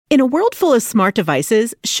In a world full of smart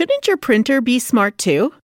devices, shouldn't your printer be smart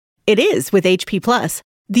too? It is with HP Plus.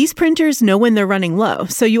 These printers know when they're running low,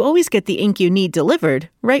 so you always get the ink you need delivered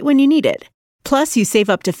right when you need it. Plus, you save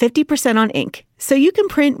up to 50% on ink, so you can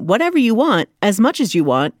print whatever you want, as much as you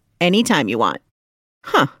want, anytime you want.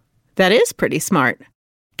 Huh, that is pretty smart.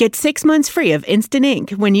 Get 6 months free of instant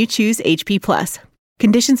ink when you choose HP Plus.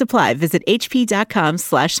 Conditions apply. Visit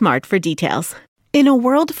hp.com/smart for details. In a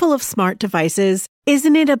world full of smart devices,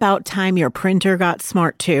 isn't it about time your printer got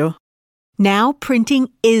smart too? Now printing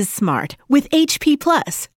is smart with HP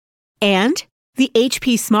Plus. And the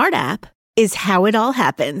HP Smart app is how it all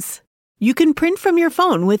happens. You can print from your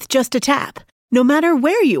phone with just a tap, no matter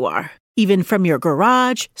where you are, even from your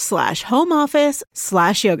garage/home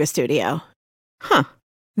office/yoga studio. Huh,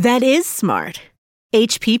 that is smart.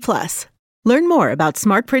 HP Plus. Learn more about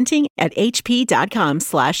smart printing at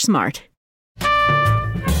hp.com/smart.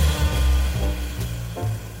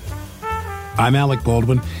 I'm Alec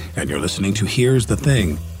Baldwin, and you're listening to Here's the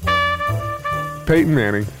Thing. Peyton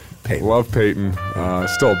Manning. Love Peyton.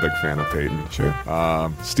 Still a big fan of Peyton. Sure.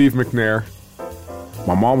 Steve McNair.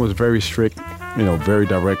 My mom was very strict, very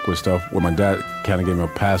direct with stuff, where my dad kind of gave me a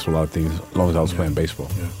pass with a lot of things as long as I was playing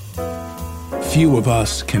baseball. Yeah. Few of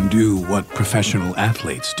us can do what professional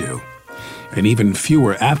athletes do. And even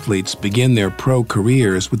fewer athletes begin their pro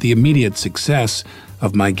careers with the immediate success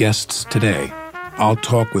of my guests today. I'll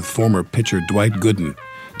talk with former pitcher Dwight Gooden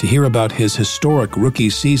to hear about his historic rookie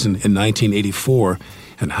season in 1984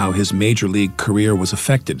 and how his major league career was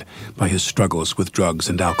affected by his struggles with drugs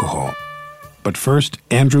and alcohol. But first,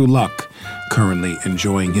 Andrew Luck, currently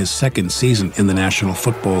enjoying his second season in the National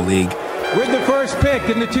Football League. With the first pick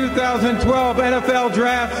in the 2012 NFL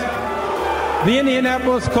Draft, the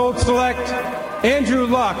Indianapolis Colts select Andrew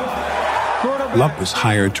Luck. Luck was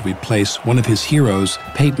hired to replace one of his heroes,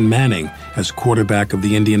 Peyton Manning, as quarterback of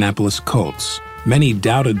the Indianapolis Colts. Many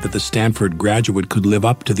doubted that the Stanford graduate could live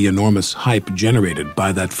up to the enormous hype generated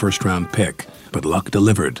by that first-round pick, but Luck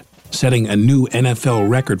delivered, setting a new NFL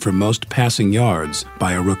record for most passing yards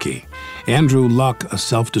by a rookie. Andrew Luck, a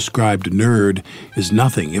self-described nerd, is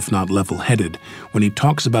nothing if not level-headed when he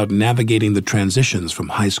talks about navigating the transitions from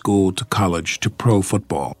high school to college to pro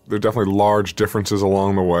football. There are definitely large differences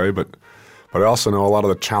along the way, but I also know a lot of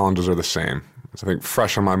the challenges are the same. I think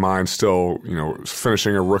fresh on my mind still,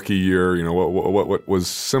 finishing a rookie year, what was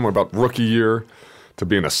similar about rookie year to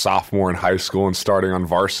being a sophomore in high school and starting on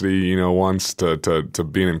varsity, once to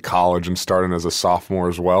being in college and starting as a sophomore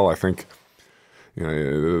as well. I think,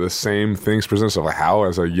 the same things present itself. Like how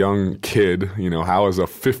as a young kid, how as a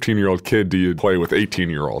 15-year-old kid do you play with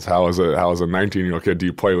 18-year-olds? How as a 19-year-old kid do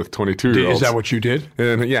you play with 22-year-olds? Is that what you did?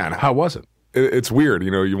 And yeah. And how was it? It's weird.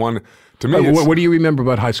 You want to me. What do you remember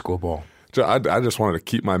about high school ball? I just wanted to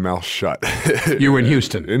keep my mouth shut. You were in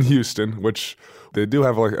Houston. In Houston, which they do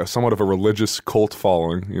have like somewhat of a religious cult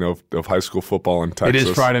following, of high school football in Texas. It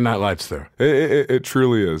is Friday Night Lights there. It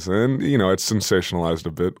truly is, and it's sensationalized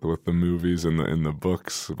a bit with the movies and the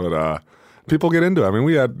books, but people get into it. I mean,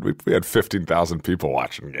 we had 15,000 people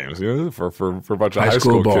watching games, for a bunch of high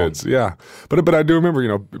school kids. Yeah, but I do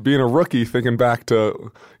remember, being a rookie, thinking back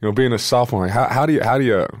to, being a sophomore. Like how do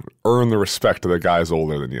you earn the respect of the guys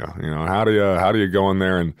older than you? How do you go in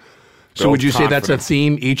there and so would you say that's a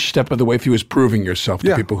theme each step of the way for you is proving yourself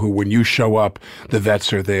to people who, when you show up, the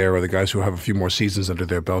vets are there or the guys who have a few more seasons under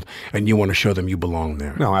their belt and you want to show them you belong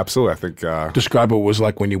there? No, absolutely. I think describe what it was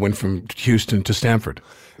like when you went from Houston to Stanford.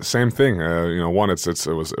 Same thing. One, it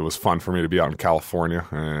was fun for me to be out in California,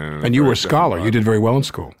 and you were a scholar. You did very well in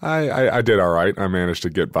school. I did all right. I managed to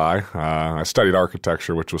get by. I studied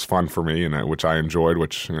architecture, which was fun for me, and which I enjoyed.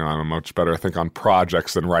 Which I'm much better, I think, on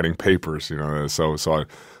projects than writing papers. So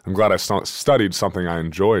I'm glad I studied something I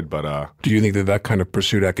enjoyed. But do you think that kind of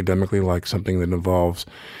pursuit academically, like something that involves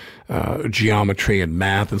geometry and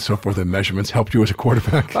math and so forth and measurements, helped you as a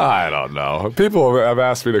quarterback? I don't know. People have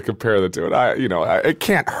asked me to compare the two, and it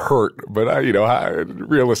can't hurt, but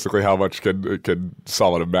realistically, how much could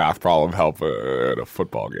solving a math problem help in a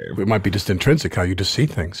football game? It might be just intrinsic how you just see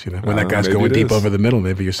things. When that guy's going deep over the middle,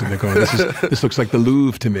 maybe you're sitting there going, "This looks like the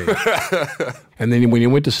Louvre to me." And then when you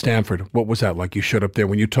went to Stanford, what was that like? You showed up there.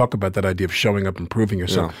 When you talk about that idea of showing up and proving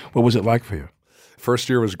yourself, what was it like for you? First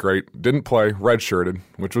year was great. Didn't play, redshirted,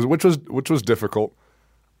 which was difficult.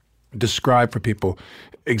 Describe for people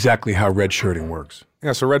exactly how redshirting works.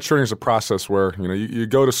 Yeah, so redshirting is a process where you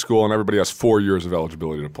go to school and everybody has 4 years of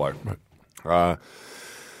eligibility to play. Right.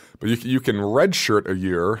 But you can redshirt a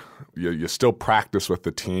year. You still practice with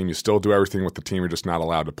the team. You still do everything with the team. You're just not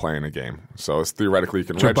allowed to play in a game. So it's theoretically you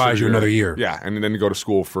can redshirt. So it buys you another year. Yeah, and then you go to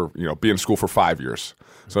school for be in school for 5 years.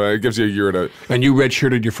 So it gives you a year to. And you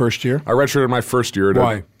redshirted your first year? I redshirted my first year.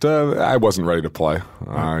 Why? I wasn't ready to play,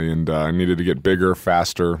 and I needed to get bigger,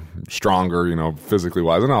 faster, stronger, physically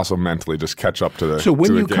wise, and also mentally just catch up to the. So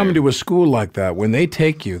when you game. come to a school like that, when they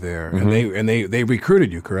take you there, and they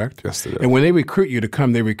recruited you, correct? Yes, they did. And when they recruit you to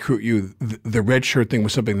come, they recruit you. The red shirt thing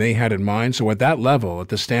was something they had in mind. So at that level, at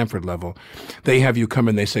the Stanford level, they have you come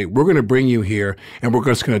and they say, "We're going to bring you here, and we're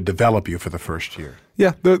just going to develop you for the first year."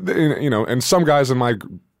 Yeah, and some guys in my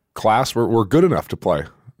class were good enough to play,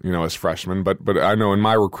 as freshmen. But I know in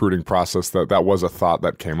my recruiting process that was a thought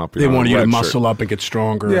that came up. They wanted you to muscle up and get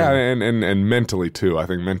stronger. Yeah, and mentally too. I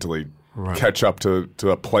think mentally catch up to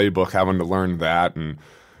a playbook, having to learn that, and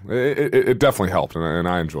it definitely helped, and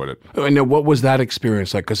I enjoyed it. And now, what was that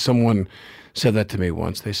experience like? Because someone said that to me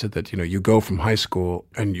once. They said that, you go from high school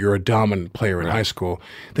and you're a dominant player in high school.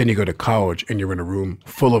 Then you go to college and you're in a room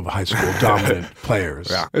full of high school dominant players.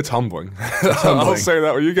 Yeah, it's humbling. I'll say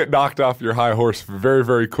that. When you get knocked off your high horse very,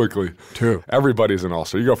 very quickly. True. Everybody's an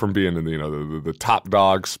all-star. You go from being the top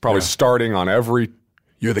dogs, probably starting on every.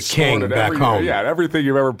 You're the king back home. Yeah, everything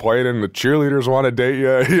you've ever played in. The cheerleaders want to date you.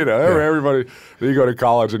 Everybody. You go to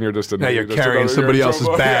college and you're just now you're carrying somebody else's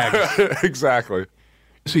bags. Yeah, exactly.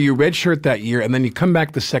 So you redshirt that year, and then you come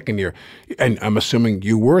back the second year, and I'm assuming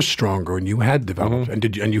you were stronger and you had developed, and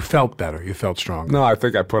you felt better. You felt stronger. No, I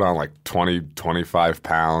think I put on like 20, 25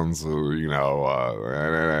 pounds. And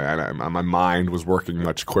my mind was working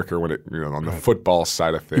much quicker when it, on the football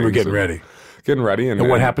side of things. You were getting ready. Getting ready, and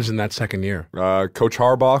what happens in that second year? Coach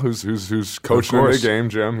Harbaugh, who's coaching in the game,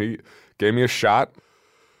 Jim, he gave me a shot.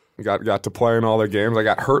 Got to play in all the games. I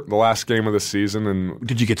got hurt the last game of the season. And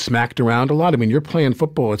did you get smacked around a lot? I mean, you're playing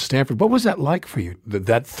football at Stanford. What was that like for you,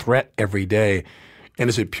 that threat every day? And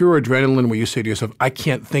is it pure adrenaline where you say to yourself, I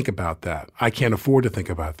can't think about that. I can't afford to think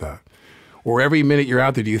about that? Or every minute you're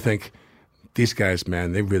out there, do you think, these guys,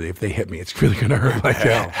 man, if they hit me, it's really going to hurt like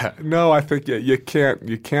hell? No, I think you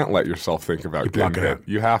can't let yourself think about getting hit.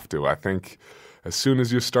 You have to. I think as soon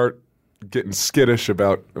as you start getting skittish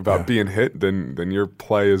about being hit, then your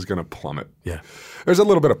play is going to plummet. Yeah, there's a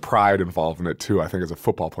little bit of pride involved in it too. I think as a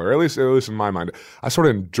football player, at least in my mind, I sort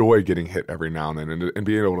of enjoy getting hit every now and then, and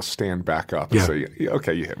being able to stand back up and say,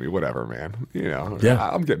 "Okay, you hit me, whatever, man.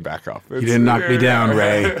 I'm getting back up." You didn't knock me down,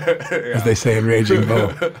 Ray, as they say in Raging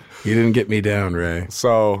Bull. You didn't get me down, Ray.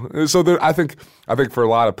 So there, I think for a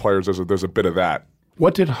lot of players, there's a bit of that.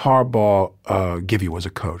 What did Harbaugh give you as a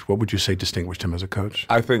coach? What would you say distinguished him as a coach?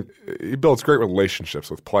 I think he builds great relationships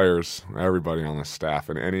with players, everybody on the staff,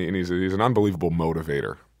 and he's an unbelievable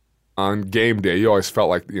motivator. On game day, you always felt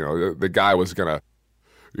like the guy was gonna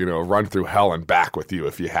run through hell and back with you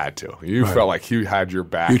if you had to. You felt like he had your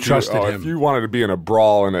back. You trusted him. If you wanted to be in a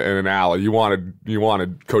brawl in an alley, you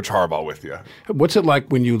wanted Coach Harbaugh with you. What's it like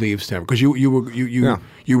when you leave Stanford? Because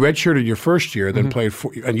you redshirted your first year, then played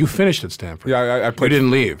and you finished at Stanford. Yeah, I played. You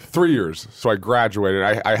didn't leave 3 years, so I graduated.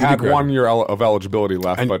 I had 1 year of eligibility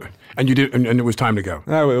left, and you did, and it was time to go.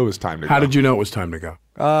 It was time to go. How did you know it was time to go?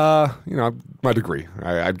 My degree.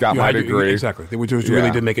 I'd got my degree. Exactly. It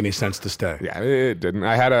really didn't make any sense to stay. Yeah, it didn't.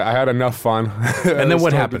 I had enough fun. And then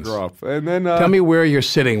what happens? To grow up. And then tell me where you're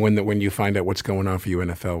sitting when you find out what's going on for you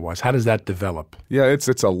NFL wise. How does that develop? Yeah, it's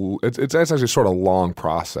actually sort of a long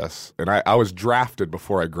process. And I was drafted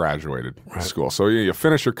before I graduated school. So you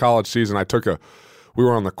finish your college season. We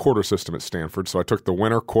were on the quarter system at Stanford, so I took the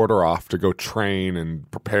winter quarter off to go train and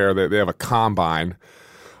prepare. They have a combine.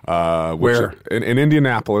 Where? In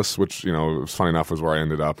Indianapolis, which, was funny enough, was where I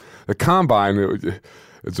ended up. The combine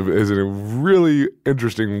is a really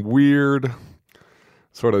interesting, weird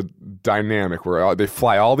sort of dynamic where they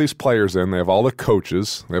fly all these players in. They have all the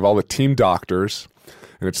coaches. They have all the team doctors.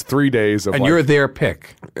 And it's 3 days of and you're their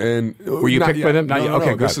pick. And were you picked by them?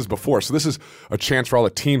 No, this is before. So this is a chance for all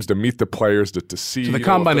the teams to meet the players to see. So the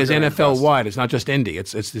combine is NFL wide. It's not just Indy.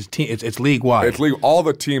 It's league wide. It's league. All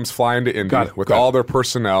the teams fly into Indy with all their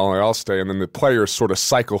personnel. They all stay, and then the players sort of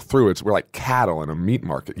cycle through. We're like cattle in a meat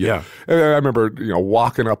market. Yeah. I remember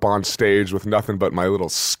walking up on stage with nothing but my little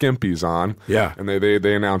skimpies on. Yeah. And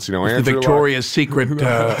they announce the Victoria's Secret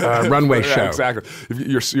runway show. Exactly.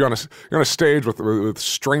 You're on a stage with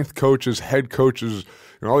strength coaches, head coaches,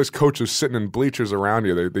 all these coaches sitting in bleachers around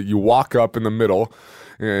you. You walk up in the middle,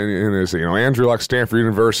 and there's Andrew Luck, Stanford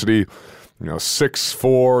University,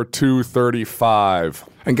 6'4", 235.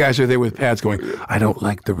 And guys are there with pads going, I don't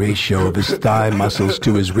like the ratio of his thigh muscles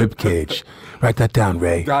to his rib cage. Write that down,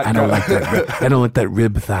 Ray. I don't like that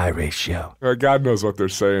rib-thigh ratio. God knows what they're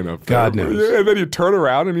saying up there. God knows. And then you turn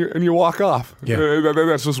around and you walk off. Yeah.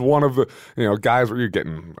 That's just one of the guys where you're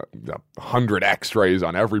getting 100 X-rays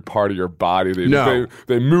on every part of your body.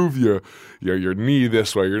 They move your knee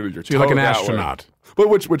this way, your toe you're like an that astronaut. way. But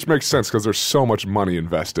which makes sense because there's so much money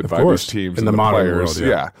invested by these teams in and the modern players. world.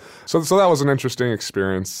 Yeah. So that was an interesting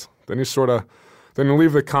experience. Then you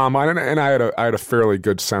leave the combine, and I had a fairly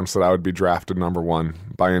good sense that I would be drafted number 1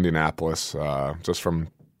 by Indianapolis, just from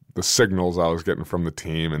the signals I was getting from the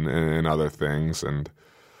team and other things, and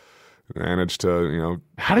managed to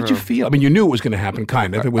How did you feel? I mean, you knew it was going to happen,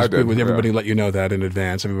 kind of. It was I did, with everybody let you know that in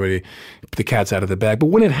advance. Everybody, the cat's out of the bag. But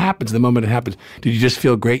when it happens, the moment it happens, did you just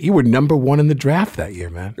feel great? You were number 1 in the draft that year,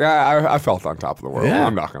 man. Yeah, I felt on top of the world. Yeah.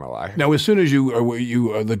 I'm not going to lie. Now, as soon as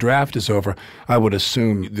the draft is over, I would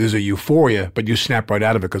assume there's a euphoria, but you snap right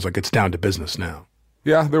out of it because it's down to business now.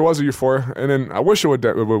 Yeah, there was a euphoria, and then I wish it would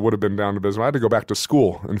have been down to business. I had to go back to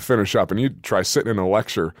school and finish up, and you'd try sitting in a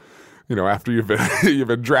lecture. After you've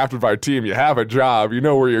been drafted by a team, you have a job, you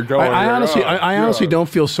know where you're going. I honestly don't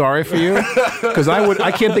feel sorry for you because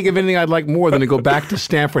I can't think of anything I'd like more than to go back to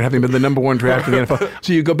Stanford, having been the number 1 draft in the NFL.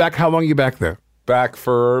 So you go back. How long are you back there? Back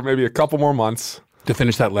for maybe a couple more months to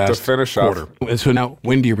finish that last quarter. Up. And so now,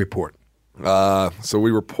 when do you report? So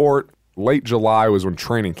we report. Late July was when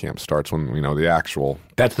training camp starts. When the actual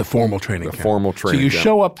that's the formal training camp. Formal training. So you camp.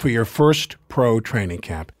 show up for your first pro training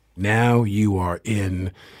camp. Now you are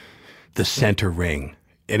in the center ring.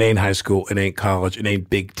 It ain't high school. It ain't college. It ain't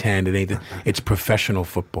Big Ten. It's professional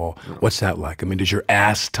football. What's that like? I mean, does your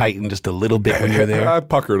ass tighten just a little bit when you're there? I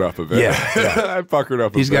puckered up a bit. Yeah. I puckered up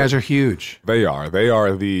a bit. These guys are huge. They are. They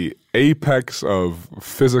are the apex of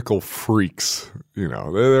physical freaks.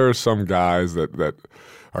 There are some guys that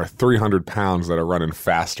are 300 pounds that are running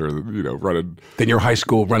faster, running than your high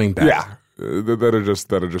school running back. Yeah, that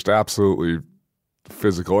are just absolutely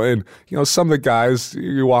physical. And some of the guys,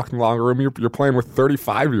 you walk in the locker room, you're playing with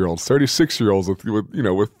 35-year-olds, 36-year-olds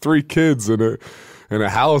with 3 kids in a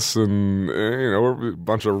house, and a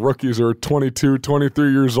bunch of rookies who are 22,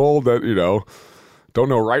 23 years old that don't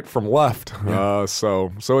know right from left. Yeah.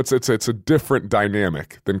 So it's a different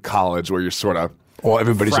dynamic than college where you're sort of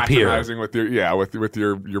everybody's a peer. Fraternizing with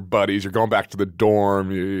your buddies. You're going back to the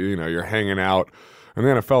dorm. You're hanging out. And the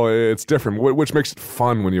NFL, it's different, which makes it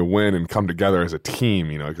fun when you win and come together as a team.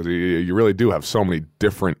 Because you really do have so many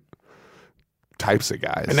different types of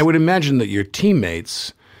guys. And I would imagine that your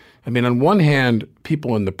teammates. I mean, on one hand,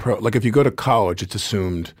 people in the pro, like if you go to college, it's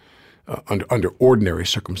assumed. Under ordinary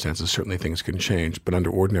circumstances, certainly things can change. But under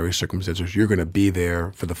ordinary circumstances, you're going to be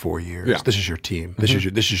there for the 4 years. Yeah. This is your team. This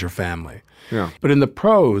is your family. Yeah. But in the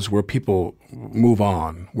pros, where people move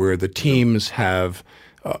on, where the teams have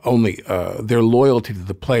only their loyalty to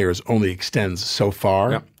the players only extends so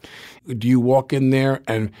far. Yeah. Do you walk in there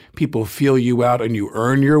and people feel you out and you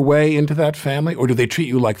earn your way into that family, or do they treat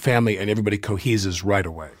you like family and everybody coheses right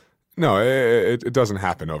away? No, it doesn't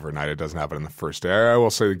happen overnight. It doesn't happen in the first day. I will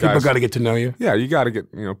say the guys... People got to get to know you? Yeah, you got to get,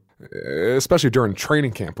 especially during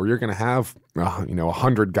training camp where you're going to have,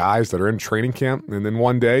 100 guys that are in training camp, and then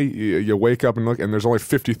one day you wake up and look, and there's only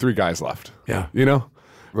 53 guys left. Yeah.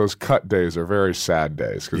 Those cut days are very sad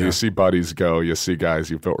days because you see buddies go, you see guys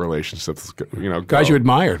you built relationships, go. Guys you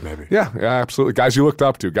admired, maybe. Yeah, absolutely. Guys you looked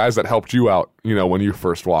up to, guys that helped you out, when you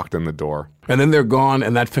first walked in the door. And then they're gone,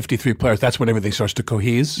 and that 53 players, that's when everything starts to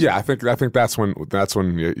cohese? Yeah, I think that's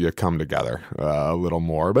when you come together a little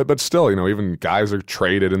more. But still, even guys are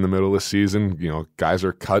traded in the middle of the season. Guys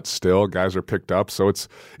are cut still, guys are picked up. So it's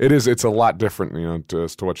a lot different,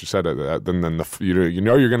 as to what you said than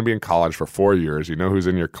you're going to be in college for 4 years. You know who's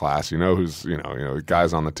in your class. You know who's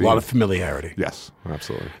guys on the team. A lot of familiarity. Yes,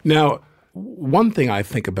 absolutely. Now, one thing I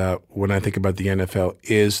think about when I think about the NFL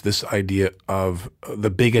is this idea of the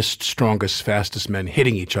biggest, strongest, fastest men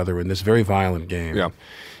hitting each other in this very violent game. Yeah.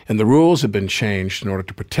 And the rules have been changed in order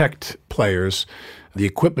to protect players. The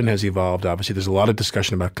equipment has evolved, obviously. There's a lot of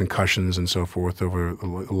discussion about concussions and so forth over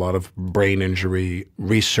a lot of brain injury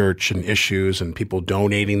research and issues and people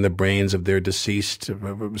donating the brains of their deceased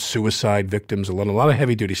suicide victims, a lot of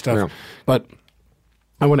heavy-duty stuff. Yeah. But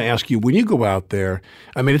I want to ask you, when you go out there,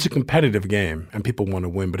 I mean, it's a competitive game and people want to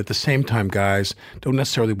win, but at the same time, guys don't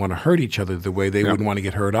necessarily want to hurt each other the way they wouldn't want to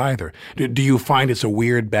get hurt either. Do you find it's a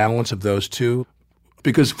weird balance of those two?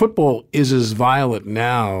 Because football is as violent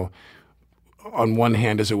now on one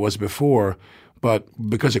hand as it was before, but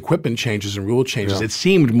because equipment changes and rule changes, it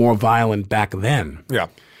seemed more violent back then. Yeah.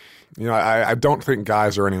 I don't think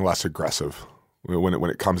guys are any less aggressive when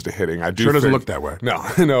it comes to hitting. I do. Sure doesn't look that way. No,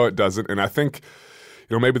 no, it doesn't. And I think,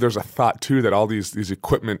 maybe there's a thought too that all these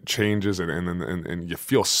equipment changes and you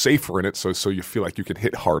feel safer in it, so you feel like you can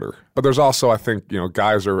hit harder. But there's also, I think,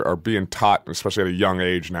 guys are being taught, especially at a young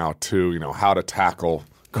age now too, how to tackle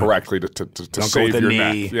correctly to save your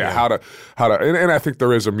knee. neck. Yeah, how to and I think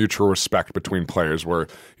there is a mutual respect between players where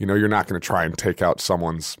you're not going to try and take out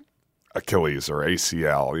someone's Achilles or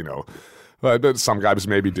ACL, But some guys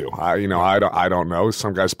maybe do. I don't know.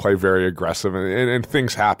 Some guys play very aggressive, and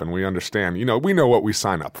things happen. We understand. We know what we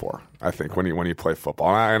sign up for. I think when you play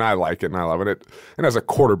football, and I like it and I love it. And as a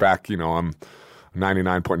quarterback, I'm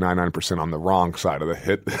 99.99% on the wrong side of the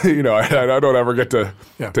hit. I don't ever get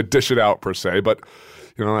to dish it out per se, but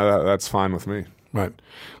that's fine with me. Right.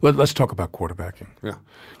 Let's talk about quarterbacking. Yeah.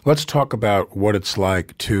 Let's talk about what it's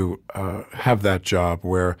like to have that job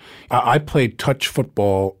where I played touch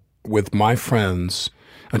football with my friends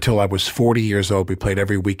until I was 40 years old. We played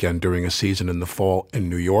every weekend during a season in the fall in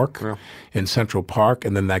New York, in Central Park,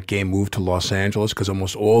 and then that game moved to Los Angeles because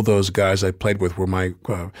almost all those guys I played with were my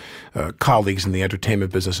colleagues in the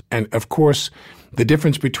entertainment business. And, of course, the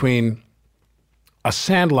difference between a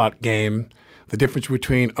sandlot game, the difference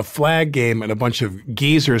between a flag game and a bunch of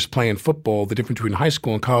geezers playing football, the difference between high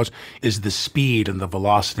school and college is the speed and the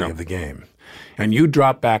velocity of the game. And you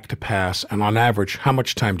drop back to pass, and on average, how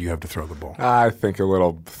much time do you have to throw the ball? I think a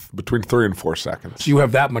little between 3 and 4 seconds. So you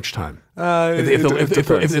have that much time.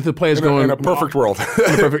 If the play is going in a perfect world.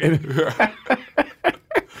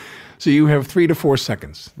 So you have 3 to 4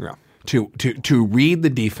 seconds to read the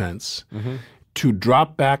defense, to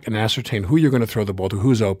drop back and ascertain who you're going to throw the ball to,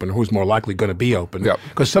 who's open, who's more likely going to be open.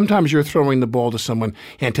 Because sometimes you're throwing the ball to someone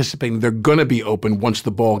anticipating they're going to be open once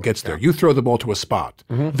the ball gets there. You throw the ball to a spot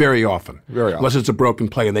very often. Unless it's a broken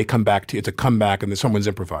play and they come back to you. It's a comeback and then someone's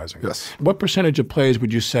improvising. Yes. What percentage of plays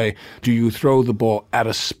would you say do you throw the ball at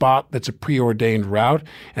a spot that's a preordained route,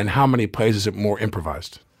 and how many plays is it more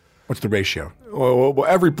improvised? What's the ratio? Well,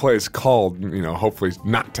 every play is called, hopefully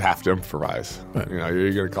not to have to improvise. Right.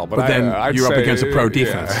 You're going to call. But then I'd you're say, up against a pro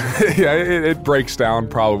defense. It breaks down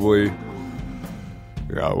probably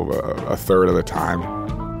a third of the time.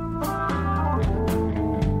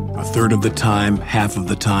 A third of the time, half of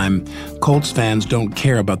the time, Colts fans don't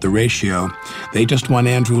care about the ratio. They just want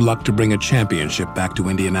Andrew Luck to bring a championship back to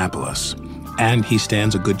Indianapolis. And he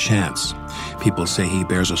stands a good chance. People say he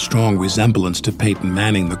bears a strong resemblance to Peyton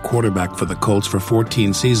Manning, the quarterback for the Colts for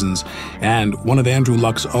 14 seasons, and one of Andrew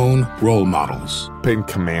Luck's own role models. Peyton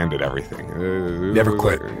commanded everything. Never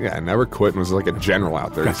quit. Never quit, and was like a general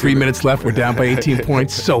out there. Got 3 minutes left. We're down by 18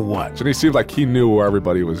 points. So what? And he seemed like he knew where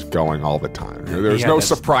everybody was going all the time. There was no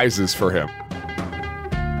surprises for him.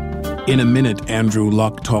 In a minute, Andrew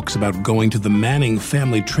Luck talks about going to the Manning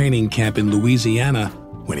family training camp in Louisiana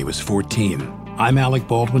when he was 14. I'm Alec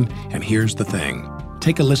Baldwin, and here's the thing.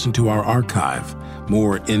 Take a listen to our archive.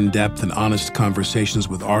 More in-depth and honest conversations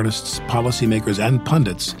with artists, policymakers, and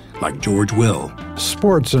pundits like George Will.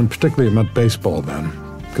 Sports, and particularly meant baseball then,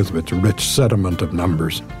 because of its rich sediment of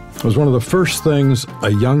numbers, was one of the first things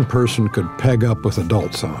a young person could peg up with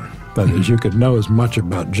adults on. That is, you could know as much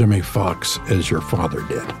about Jimmy Fox as your father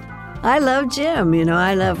did. I love gym,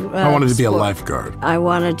 I wanted to be a lifeguard. I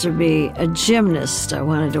wanted to be a gymnast. I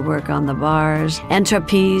wanted to work on the bars and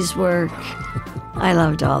trapeze work. I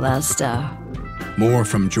loved all that stuff. More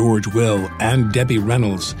from George Will and Debbie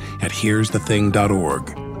Reynolds at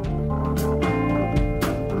here'sthething.org.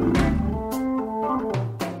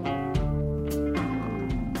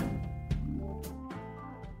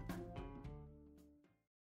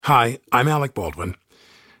 Hi, I'm Alec Baldwin.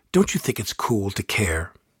 Don't you think it's cool to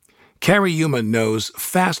care? Carrie Yuma knows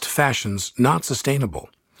fast fashion's not sustainable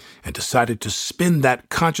and decided to spin that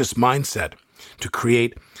conscious mindset to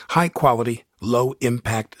create high-quality,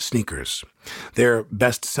 low-impact sneakers. Their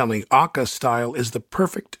best-selling Aka style is the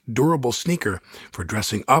perfect, durable sneaker for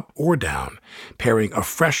dressing up or down, pairing a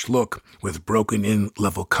fresh look with broken-in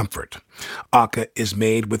level comfort. Aka is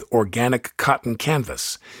made with organic cotton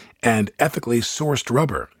canvas and ethically sourced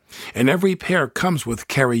rubber, and every pair comes with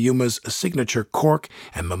Carrie Yuma's signature cork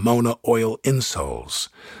and Momona oil insoles.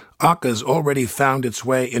 Aka's already found its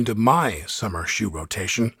way into my summer shoe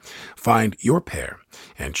rotation. Find your pair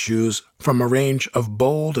and choose from a range of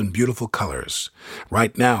bold and beautiful colors.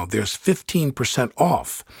 Right now, there's 15%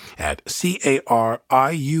 off at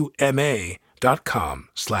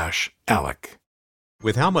CARIUMA.com/Alec.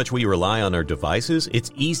 With how much we rely on our devices, it's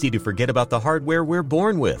easy to forget about the hardware we're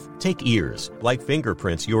born with. Take ears. Like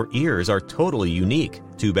fingerprints, your ears are totally unique.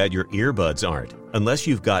 Too bad your earbuds aren't. Unless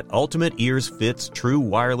you've got Ultimate Ears Fits True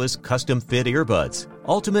Wireless Custom Fit Earbuds.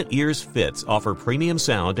 Ultimate Ears Fits offer premium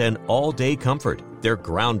sound and all-day comfort. Their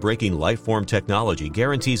groundbreaking Lifeform technology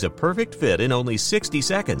guarantees a perfect fit in only 60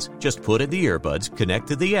 seconds. Just put in the earbuds, connect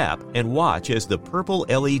to the app, and watch as the purple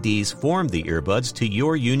LEDs form the earbuds to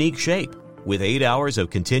your unique shape. With 8 hours of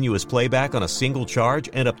continuous playback on a single charge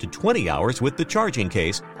and up to 20 hours with the charging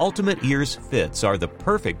case, Ultimate Ears Fits are the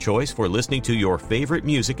perfect choice for listening to your favorite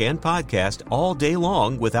music and podcast all day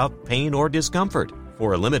long without pain or discomfort.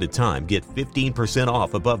 For a limited time, get 15%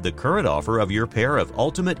 off above the current offer of your pair of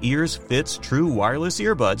Ultimate Ears Fits True Wireless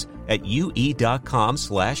Earbuds at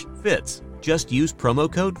ue.com/fits. Just use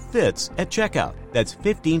promo code FITS at checkout. That's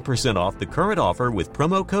 15% off the current offer with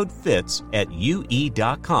promo code FITS at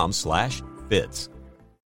ue.com/fits.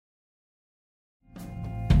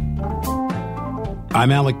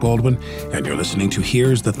 I'm Alec Baldwin, and you're listening to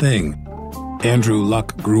Here's the Thing. Andrew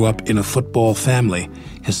Luck grew up in a football family.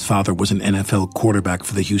 His father was an NFL quarterback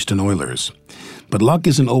for the Houston Oilers. But Luck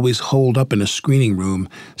isn't always holed up in a screening room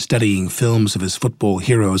studying films of his football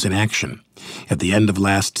heroes in action. At the end of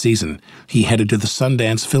last season, he headed to the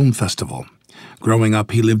Sundance Film Festival. Growing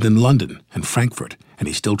up, he lived in London and Frankfurt, and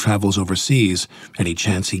he still travels overseas any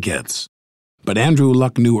chance he gets. But Andrew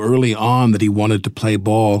Luck knew early on that he wanted to play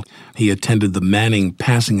ball. He attended the Manning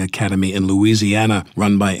Passing Academy in Louisiana,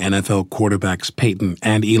 run by NFL quarterbacks Peyton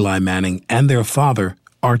and Eli Manning and their father,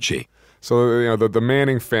 Archie. So the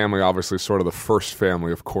Manning family, obviously, sort of the first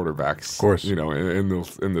family of quarterbacks, of course,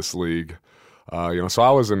 in this league. So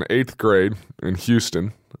I was in 8th grade in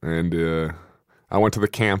Houston, and I went to the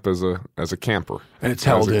camp as a camper. And it's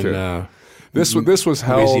held in. This was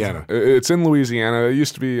held. Louisiana. It's in Louisiana. It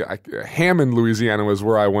used to be Hammond, Louisiana, was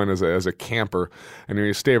where I went as a camper, and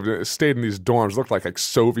you stayed in these dorms. Looked like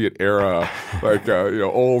Soviet era,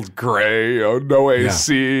 old gray, no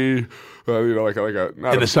AC. Yeah. In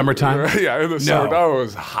the summertime? Yeah, in the summer. Oh, it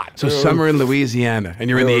was hot. So summer in Louisiana, and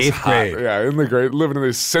you're in the 8th grade. Yeah, in the grade, living in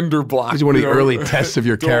these cinder blocks. This is one of the early tests of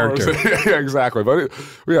your character. Yeah, exactly. But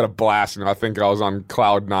we had a blast. I think I was on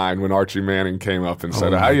cloud 9 when Archie Manning came up and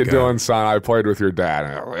said, "How you doing, son? I played with your dad."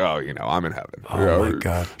 And I was like, I'm in heaven. My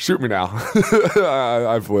God. Shoot me now.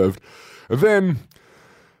 I've lived.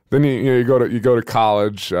 Then you go to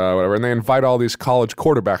college, whatever, and they invite all these college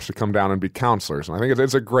quarterbacks to come down and be counselors. And I think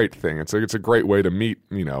it's a great thing. It's a great way to meet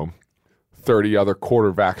 30 other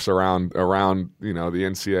quarterbacks around the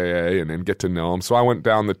NCAA and get to know them. So I went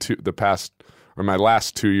down my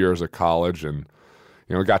last 2 years of college and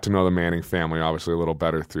got to know the Manning family obviously a little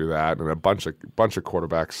better through that, and a bunch of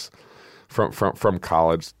quarterbacks from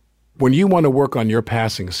college. When you want to work on your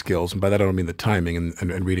passing skills, and by that I don't mean the timing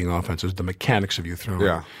and reading offenses, the mechanics of you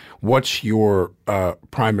throwing, what's your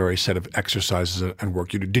primary set of exercises and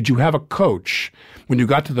work you do? Did you have a coach? When you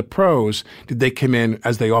got to the pros, did they come in,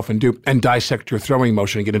 as they often do, and dissect your throwing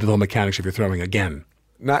motion and get into the mechanics of your throwing again?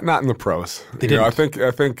 Not in the pros. They didn't. I think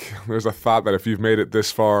there's a thought that if you've made it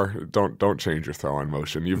this far, don't change your throwing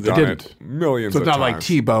motion. You've done it millions of times. So it's not like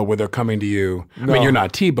Tebow where they're coming to you. No. I mean, you're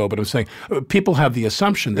not Tebow, but I'm saying people have the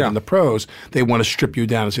assumption that in the pros they want to strip you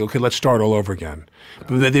down and say, "Okay, let's start all over again."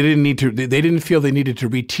 But they didn't need to. They didn't feel they needed to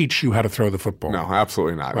reteach you how to throw the football. No,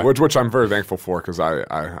 absolutely not. Right. Which I'm very thankful for, because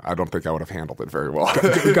I don't think I would have handled it very well.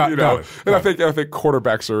 Got it. I think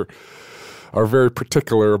quarterbacks are very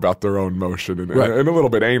particular about their own motion and a little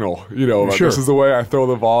bit anal. Sure. This is the way I throw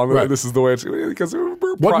the ball, and this is the way it's because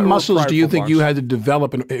what muscles do you think you had to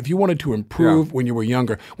develop, and if you wanted to improve when you were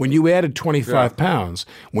younger, when you added 25 pounds,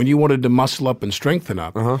 when you wanted to muscle up and strengthen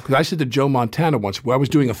up? Because I said to Joe Montana once, I was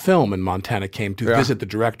doing a film, and Montana came to visit the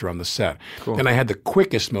director on the set, and I had the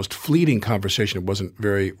quickest, most fleeting conversation. It wasn't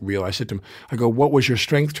very real. I said to him, I go, "What was your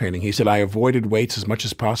strength training?" He said, "I avoided weights as much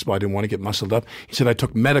as possible. I didn't want to get muscled up." He said, "I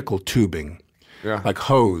took medical tubing." Like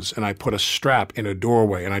hose, and I put a strap in a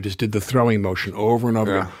doorway, and I just did the throwing motion over and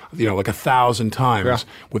over again, like 1,000 times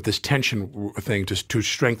with this tension thing to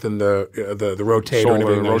strengthen the rotator and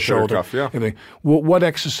everything, the shoulder. Cuff, everything. What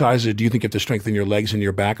exercises do you think you have to strengthen your legs and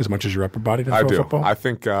your back as much as your upper body to throw football? I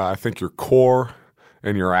think your core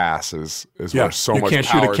and your ass is where so much power. You can't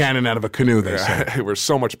shoot a cannon out of a canoe, they say. Where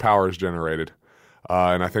so much power is generated.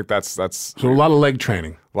 And I think that's so a lot of leg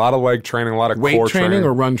training. A lot of leg training, a lot of weight core training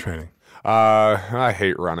or run training? I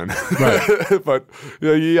hate running, but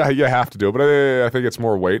you have to do it. But I think it's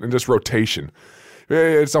more weight and just rotation.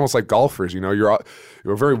 It's almost like golfers, you're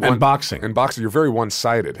very and boxing. And boxing, you're very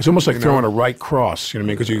one-sided. It's almost like throwing a right cross. You know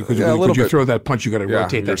what I mean? Because you throw that punch, you got to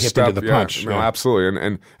rotate that hip into the punch. No,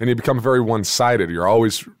 absolutely, and you become very one-sided. You're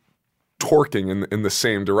always torquing in the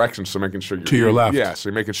same direction, so making sure you're to your left. Yeah, so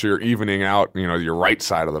you're making sure you're evening out, your right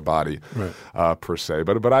side of the body, per se.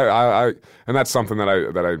 But I and that's something that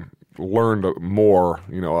I learned more,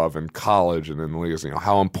 of in college and in the leagues,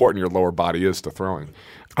 how important your lower body is to throwing.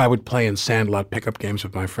 I would play in sandlot pickup games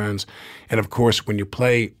with my friends. And of course, when you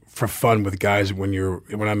play for fun with guys, when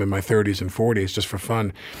I'm in my 30s and 40s, just for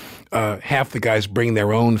fun, half the guys bring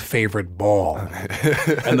their own favorite ball.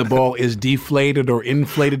 And the ball is deflated or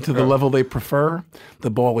inflated to the level they prefer. The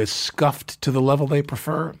ball is scuffed to the level they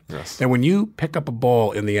prefer. Yes. And when you pick up a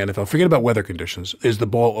ball in the NFL, forget about weather conditions. Is the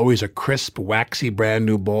ball always a crisp, waxy, brand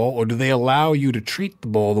new ball, or do they allow you to treat the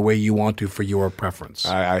ball the way you want to for your preference?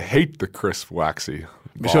 I hate the crisp, waxy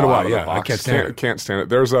ball. So do I, out of the yeah. I box. can't stand it. Can't stand it.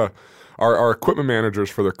 There's our equipment managers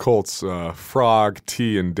for the Colts, Frog,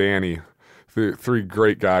 T, and Danny, the three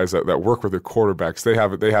great guys that work with the quarterbacks. They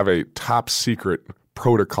have a top secret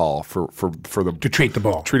protocol for the To treat the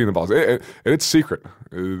ball. treating the balls. It's secret.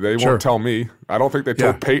 They Sure. won't tell me. I don't think they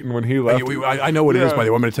told Peyton when he left. I know what it is, by the way.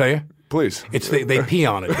 Want me to tell you? Please. It's they pee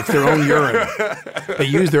on it. It's their own urine. They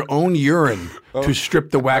use their own urine to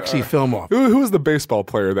strip the waxy film off. Who was the baseball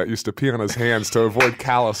player that used to pee on his hands to avoid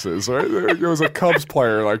calluses? Right? It was a Cubs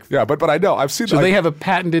player. But I know. I've seen. So they have a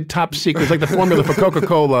patented top secret. It's like the formula for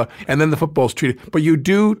Coca-Cola, and then the football's treated. But you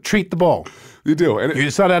do treat the ball. You do, and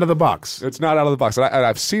It's not out of the box. it's not out of the box. And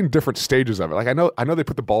I've seen different stages of it. Like I know they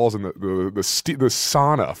put the balls in the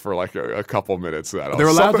sauna for like a couple minutes. They're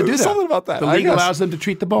allowed to do that. Something about that. The I league guess. allows them to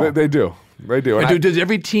treat the ball. They do. They do. And does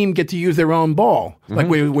every team get to use their own ball? Like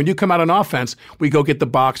when you come out on offense, we go get the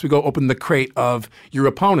box, we go open the crate of your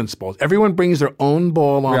opponent's balls. Everyone brings their own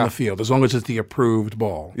ball on the field, as long as it's the approved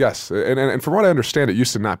ball. Yes, and from what I understand, it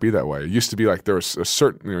used to not be that way. It used to be like there was a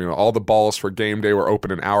certain, all the balls for game day were open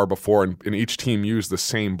an hour before, and each team used the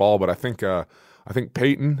same ball. But I think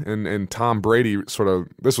Peyton and Tom Brady sort of,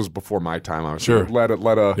 this was before my time. I was Sure. led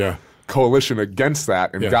a coalition against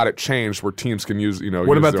that and got it changed where teams can use,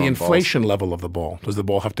 What about their the own inflation level of the ball? Does the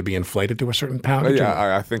ball have to be inflated to a certain poundage?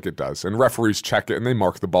 Yeah, I think it does. And referees check it and they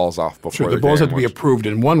mark the balls off before The balls game, have to be which- approved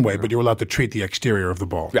in one way, but you're allowed to treat the exterior of the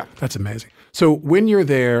ball. Yeah. That's amazing. So when you're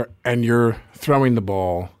there and you're throwing the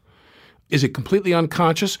ball, is it completely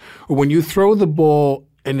unconscious? Or when you throw the ball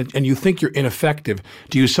and you think you're ineffective,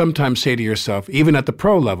 do you sometimes say to yourself, even at the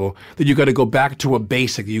pro level, that you got to go back to a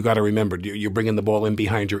basic that you got to remember? You're bringing the ball in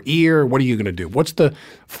behind your ear. What are you going to do? What's the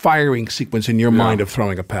firing sequence in your mind of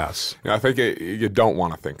throwing a pass? Yeah, I think you don't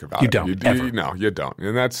want to think about You it. don't, ever. No, you don't.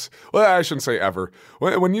 And that's, well, I shouldn't say ever.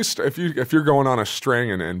 When you if you're going on a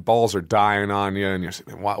string and balls are dying on you and you're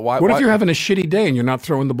saying, why? What if you're having a shitty day and you're not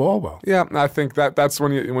throwing the ball well? Yeah, I think that's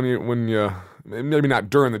when you maybe not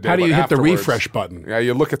during the day. How do you but hit the afterwards. refresh button? Yeah,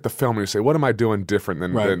 you look at the film and you say, "What am I doing different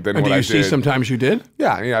than And what do you I see did?" sometimes you did?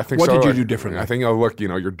 Yeah, I think What so. did you do differently? I think look,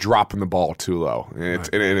 you're dropping the ball too low, and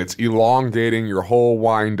it's elongating your whole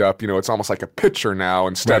wind up. It's almost like a pitcher now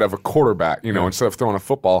instead of a quarterback. Instead of throwing a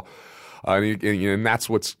football. And that's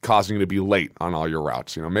what's causing you to be late on all your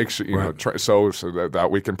routes. Make sure try, so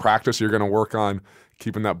that we can practice. You're going to work on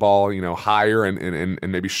keeping that ball higher and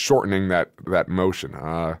maybe shortening that motion.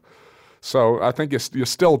 So I think you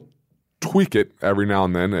still tweak it every now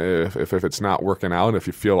and then if it's not working out. If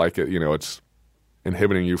you feel like it it's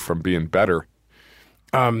inhibiting you from being better.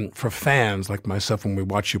 For fans like myself, when we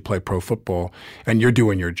watch you play pro football and you're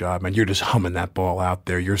doing your job and you're just humming that ball out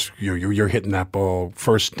there, you're hitting that ball,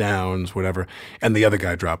 first downs, whatever, and the other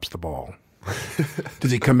guy drops the ball.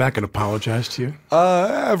 Does he come back and apologize to you?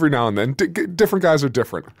 Every now and then. Different guys are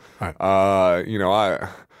different. All right.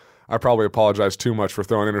 I probably apologize too much for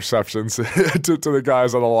throwing interceptions to the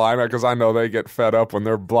guys on the line because I know they get fed up when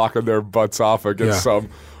they're blocking their butts off against some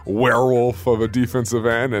werewolf of a defensive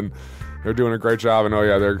end, and they're doing a great job. And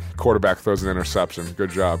their quarterback throws an interception.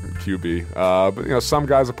 Good job, QB. But some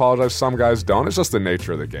guys apologize, some guys don't. It's just the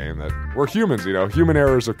nature of the game that we're humans. Human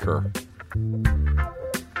errors occur.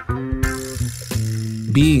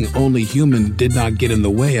 Being only human did not get in the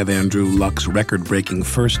way of Andrew Luck's record-breaking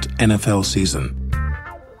first NFL season.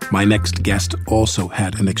 My next guest also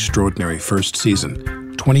had an extraordinary first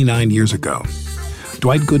season, 29 years ago.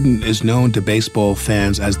 Dwight Gooden is known to baseball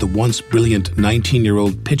fans as the once brilliant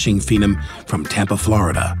 19-year-old pitching phenom from Tampa,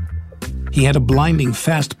 Florida. He had a blinding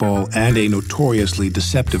fastball and a notoriously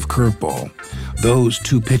deceptive curveball. Those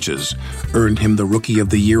two pitches earned him the Rookie of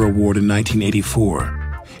the Year award in 1984.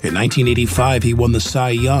 In 1985, he won the Cy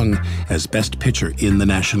Young as best pitcher in the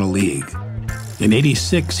National League. In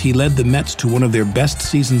 '86, he led the Mets to one of their best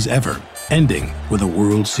seasons ever, ending with a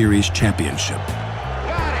World Series championship.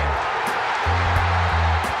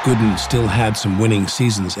 Gooden still had some winning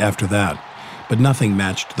seasons after that, but nothing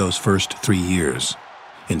matched those first 3 years.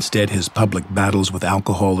 Instead, his public battles with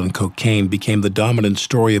alcohol and cocaine became the dominant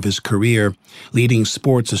story of his career, leading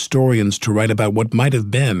sports historians to write about what might have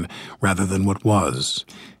been rather than what was.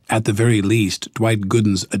 At the very least, Dwight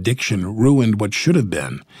Gooden's addiction ruined what should have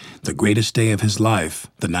been the greatest day of his life,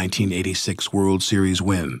 the 1986 World Series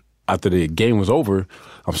win. After the game was over,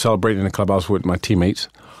 I'm celebrating in the clubhouse with my teammates.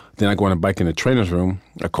 Then I go on a bike in the trainer's room.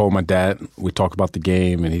 I call my dad. We talk about the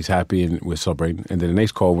game, and he's happy, and we're celebrating. And then the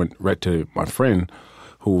next call went right to my friend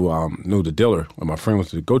who knew the dealer. And my friend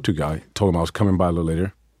was the go-to guy. Told him I was coming by a little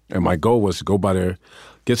later. And my goal was to go by there,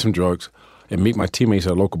 get some drugs, and meet my teammates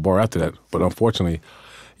at a local bar after that. But unfortunately,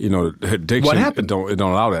 addiction, What happened? It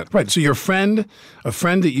don't allow that. Right, so your friend, a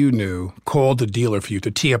friend that you knew, called the dealer for you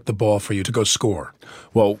to tee up the ball for you to go score.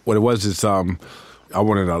 Well, what it was is I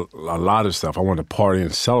wanted a lot of stuff. I wanted to party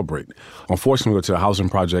and celebrate. Unfortunately, we go to the housing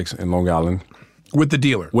projects in Long Island. With the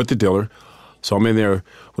dealer? With the dealer. So I'm in there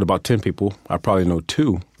with about 10 people. I probably know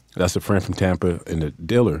 2. That's a friend from Tampa and the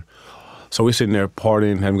dealer. So we're sitting there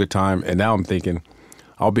partying, having a good time, and now I'm thinking,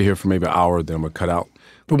 I'll be here for maybe an hour, then I'm going to cut out.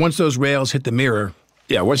 But once those rails hit the mirror...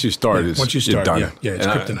 Yeah, once you start, you're done. Yeah, it's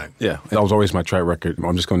kryptonite. That was always my track record.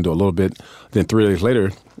 I'm just going to do a little bit. Then 3 days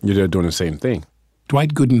later, you're there doing the same thing.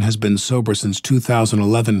 Dwight Gooden has been sober since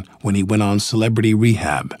 2011 when he went on celebrity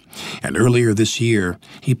rehab. And earlier this year,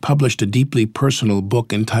 he published a deeply personal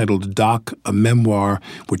book entitled Doc, a Memoir,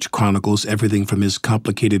 which chronicles everything from his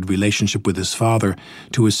complicated relationship with his father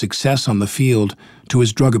to his success on the field to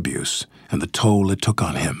his drug abuse and the toll it took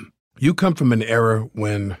on him. You come from an era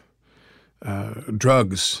when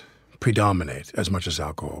drugs predominate as much as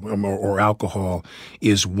alcohol, or alcohol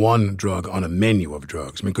is one drug on a menu of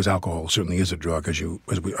drugs. I mean, because alcohol certainly is a drug.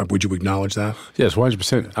 Would you acknowledge that? Yes,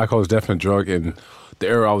 100%. Alcohol is definitely a drug, and the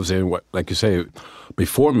era I was in, like you say,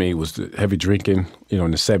 before me was the heavy drinking, in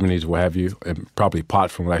the 70s, what have you, and probably pot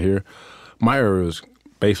from what I hear. My era was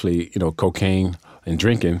basically, cocaine and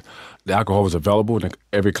drinking. The alcohol was available in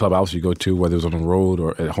every clubhouse you go to, whether it was on the road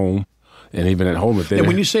or at home. And even at home, and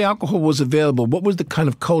when you say alcohol was available, what was the kind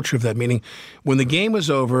of culture of that? Meaning, when the game was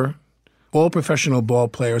over, all professional ball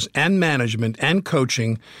players and management and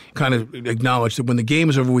coaching kind of acknowledged that when the game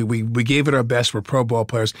is over, we gave it our best. We're pro ball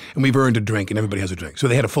players, and we've earned a drink, and everybody has a drink. So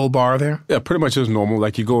they had a full bar there? Yeah, pretty much it was normal.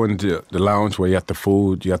 Like you go into the lounge where you got the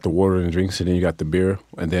food, you got the water and drinks, and then you got the beer,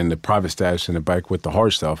 and then the private stash in the back with the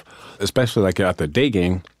hard stuff. Especially like at the day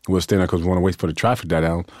game, we'll stand there because we want to wait for the traffic to die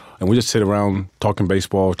down, and we just sit around talking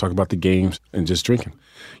baseball, talking about the games, and just drinking.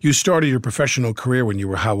 You started your professional career when you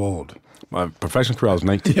were how old? My professional career, I was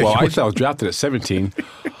 19. Well, I was drafted at 17.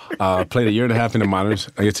 Played a year and a half in the minors.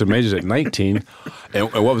 I get to the majors at 19.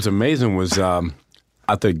 And what was amazing was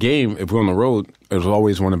at the game, if we're on the road, it was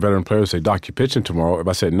always one of the veteran players say, "Doc, you pitching tomorrow?" If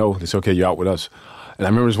I said no, they said, "Okay, you're out with us." And I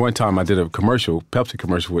remember this one time I did a commercial, Pepsi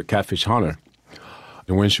commercial with Catfish Hunter.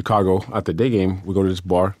 And we're in Chicago. At the day game, we go to this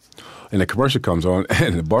bar, and the commercial comes on,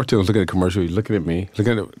 and the bartender's looking at the commercial. He's looking at me,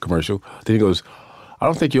 looking at the commercial. Then he goes, "I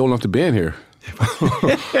don't think you're old enough to be in here."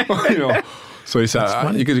 So he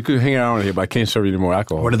said, you could hang around here, but I can't serve you any more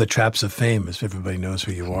alcohol. What are the traps of fame? If everybody knows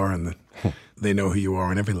who you are and they know who you are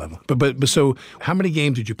on every level. But so how many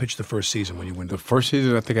games did you pitch the first season when you went? The first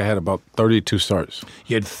season, I think I had about 32 starts.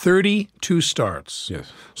 You had 32 starts.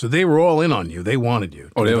 Yes. So they were all in on you. They wanted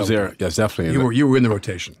you. Oh, they was there. Yes, definitely. You were in the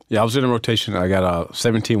rotation. Yeah, I was in the rotation. I got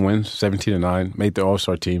 17 wins, 17-9. Made the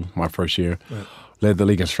All-Star team my first year. Right. Led the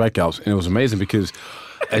league in strikeouts. And it was amazing because,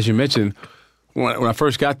 as you mentioned, when I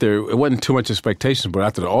first got there, it wasn't too much expectations, but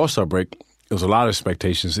after the All-Star break, it was a lot of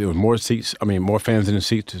expectations. It was more seats. more fans in the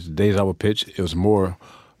seats the days I would pitch. It was more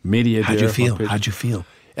media. How'd you feel?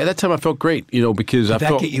 At that time, I felt great, because Did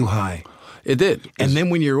that get you high? It did. And then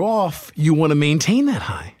when you're off, you want to maintain that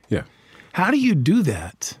high. Yeah. How do you do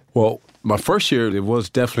that? Well, my first year, it was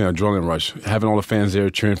definitely an adrenaline rush. Having all the fans there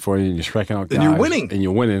cheering for you, and you're striking out guys. And you're winning. And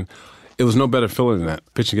you're winning. It was no better feeling than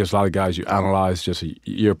that. Pitching against a lot of guys you analyzed just a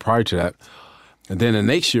year prior to that. And then the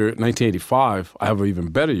next year, 1985, I have an even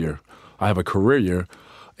better year. I have a career year.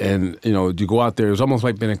 And, you go out there, it was almost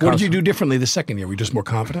like being in What did you do differently the second year? Were you just more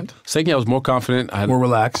confident? Second year, I was more confident. I had more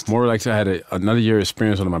relaxed? More relaxed. I had another year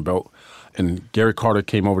experience under my belt. And Gary Carter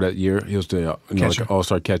came over that year. He was the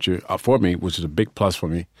all-star catcher for me, which is a big plus for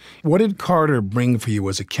me. What did Carter bring for you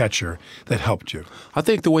as a catcher that helped you? I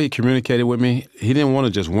think the way he communicated with me, he didn't want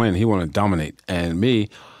to just win. He wanted to dominate. And me,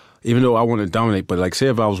 even though I wanted to dominate, but like say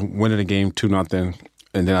if I was winning a game 2-0,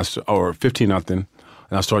 and then or 15-0, and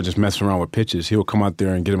I started just messing around with pitches, he would come out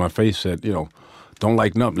there and get in my face and said, don't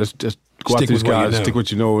lighten up. Let's just go after these guys, stick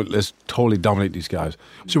what you know. Let's totally dominate these guys.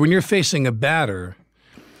 So when you're facing a batter,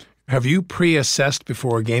 have you pre-assessed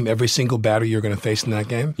before a game every single batter you're going to face in that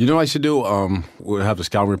game? You know what I should do? We'll have the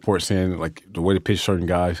scouting report saying like the way to pitch certain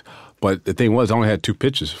guys. But the thing was, I only had 2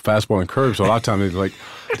 pitches, fastball and curve. So a lot of times it's like,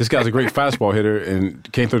 this guy's a great fastball hitter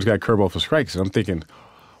and can't throw this guy curveball for strikes. And I'm thinking,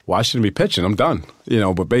 well, I shouldn't be pitching. I'm done.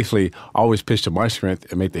 But basically, I always pitch to my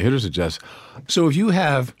strength and make the hitters adjust. So if you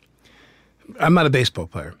have, I'm not a baseball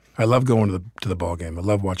player. I love going to the ball game. I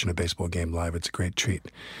love watching a baseball game live. It's a great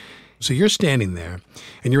treat. So you're standing there,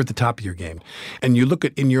 and you're at the top of your game, and you look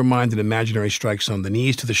at, in your mind, an imaginary strike zone, the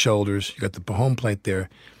knees to the shoulders. You got the home plate there.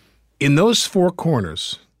 In those four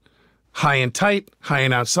corners, high and tight, high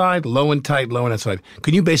and outside, low and tight, low and outside,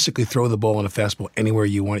 can you basically throw the ball on a fastball anywhere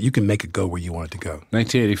you want it? You can make it go where you want it to go.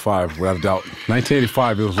 1985, without a doubt.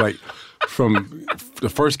 1985, it was like from the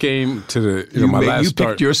first game to the my last start. You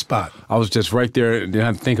picked your spot. I was just right there. Didn't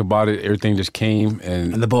have to think about it. Everything just came.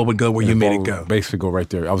 And the ball would go where you made it go. Basically go right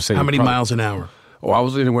there. I would say. How many miles an hour? Oh, I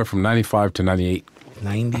was anywhere from 95 to 98.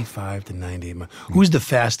 95 to 98 miles. Who's the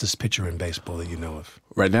fastest pitcher in baseball that you know of?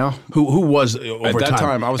 Right now? Who was over at that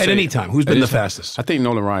time? I would at say, any time. Who's been the fastest? I think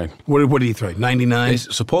Nolan Ryan. What did he throw? 99?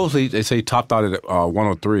 Supposedly, they say topped out at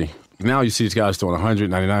 103. Now you see these guys throwing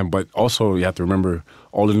 199, but also you have to remember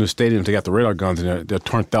all the new stadiums, they got the radar guns in there. They're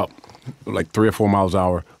turned up like 3 or 4 miles an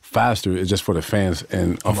hour faster. It's just for the fans.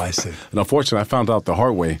 And I see. And unfortunately, I found out the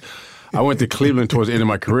hard way. I went to Cleveland towards the end of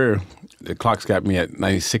my career. The clock's got me at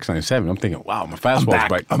 96, 97. I'm thinking, wow, my fastball's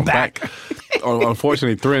back. I'm back.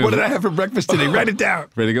 Unfortunately, 3 innings. What did I have for breakfast today? Write it down.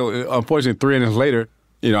 Ready to go. Unfortunately, 3 innings later,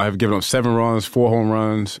 I have given up 7 runs, 4 home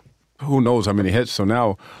runs. Who knows how many hits? So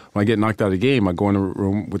now, when I get knocked out of the game, I go in the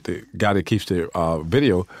room with the guy that keeps the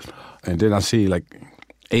video, and then I see like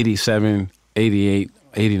 87, 88,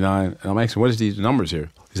 89, and I'm asking, what is these numbers here?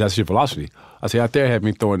 He's asking your velocity. I say, out there had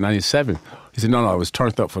me throwing 97. He said, no, I was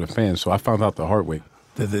turned up for the fans. So I found out the hard way.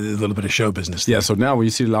 The little bit of show business. Yeah, so now when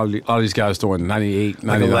you see a lot of these guys throwing 98,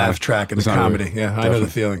 99. Like a laugh track in the comedy. Yeah, I know the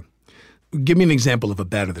feeling. Give me an example of a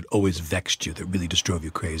batter that always vexed you, that really just drove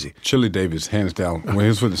you crazy. Chili Davis, hands down. When he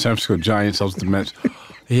was with the San Francisco Giants, I was with the Mets.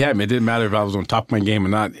 He had me. It didn't matter if I was on top of my game or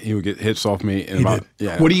not. He would get hits off me. And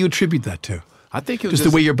What do you attribute that to? I think it was just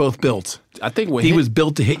the way you're both built. I think he was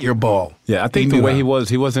built to hit your ball. Yeah, I think the way he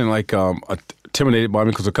wasn't like intimidated by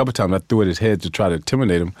me, because a couple of times I threw at his head to try to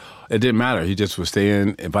intimidate him. It didn't matter. He just would stay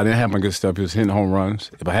in. If I didn't have my good stuff, he was hitting home runs.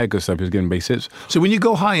 If I had good stuff, he was getting base hits. So when you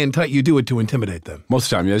go high and tight, you do it to intimidate them? Most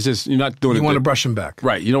of the time, yeah. It's just, you're not doing it. You want to brush them back.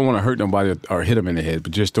 Right. You don't want to hurt nobody or hit them in the head,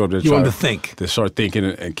 but just throw it to you want them to think. To start thinking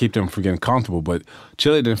and keep them from getting comfortable. But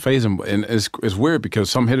Chili didn't faze him. And it's weird because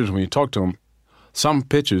some hitters, when you talk to them, some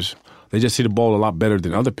pitchers, they just see the ball a lot better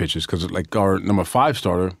than other pitchers, because like our number 5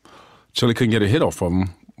 starter, Chili couldn't get a hit off of him,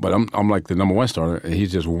 but I'm like the number 1 starter, and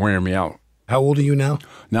he's just wearing me out. How old are you now?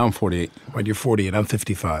 Now I'm 48. Right, you're 48. I'm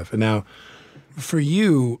 55. And now, for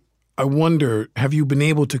you, I wonder, have you been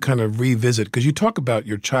able to kind of revisit, because you talk about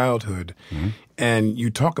your childhood, and you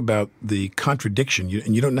talk about the contradiction,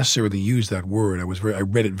 and you don't necessarily use that word. I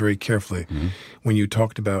read it very carefully when you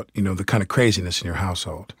talked about, the kind of craziness in your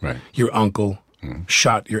household. Right. Your uncle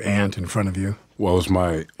shot your aunt in front of you. Well, it was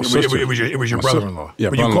my sister. It was your brother-in-law. Yeah,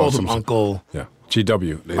 but you called him Uncle. Yeah,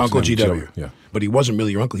 GW. Uncle GW. Yeah. But he wasn't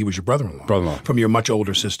really your uncle. He was your brother-in-law. Brother-in-law. From your much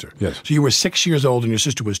older sister. Yes. So you were 6 years old and your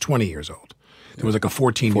sister was 20 years old. There was like a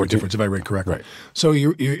 14-year difference, if I read correctly. Right. So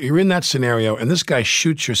you're in that scenario, and this guy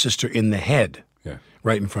shoots your sister in the head. Yeah.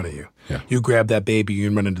 Right in front of you. Yeah. You grab that baby, you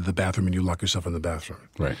run into the bathroom, and you lock yourself in the bathroom.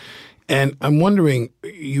 Right. And I'm wondering,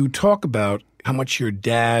 you talk about how much your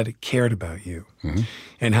dad cared about you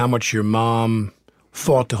and how much your mom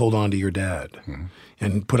fought to hold on to your dad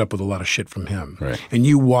and put up with a lot of shit from him. Right. And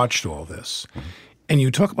you watched all this. And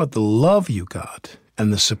you talk about the love you got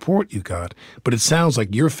and the support you got, but it sounds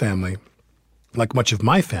like your family, like much of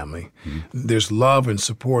my family, there's love and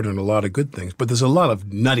support and a lot of good things, but there's a lot of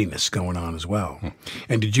nuttiness going on as well.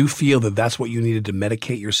 And did you feel that that's what you needed to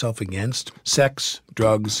medicate yourself against? Sex,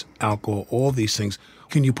 drugs, alcohol, all these things.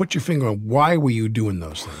 Can you put your finger on why were you doing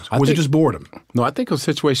those things? Or was it just boredom? No, I think it was a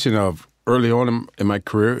situation of early on in my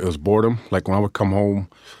career, it was boredom. Like when I would come home,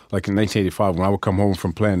 like in 1985, when I would come home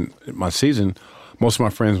from playing my season, most of my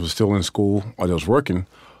friends were still in school or they was working.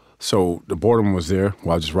 So the boredom was there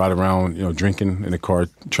while I just ride around, drinking in the car,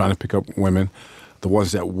 trying to pick up women. The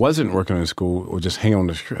ones that wasn't working in school would just hang on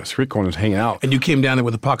the street corners, hanging out. And you came down there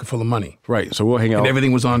with a pocket full of money. Right, so we'll hang out. And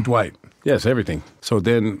everything was on Dwight. Yes, everything. So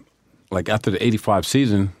then, like after the 85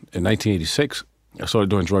 season in 1986, I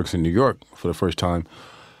started doing drugs in New York for the first time.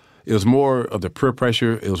 It was more of the peer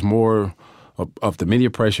pressure. It was more of the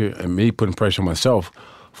media pressure and me putting pressure on myself.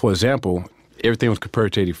 For example, everything was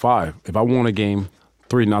compared to 85. If I won a game,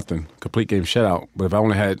 3-0, complete game shutout. But if I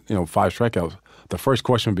only had 5 strikeouts, the first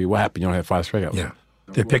question would be, what happened? You only had 5 strikeouts. Yeah,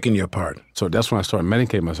 they're picking you apart. So that's when I started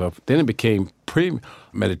medicating myself. Then it became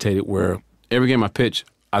premeditated, where every game I pitched,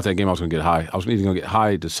 after that game I was going to get high. I was either going to get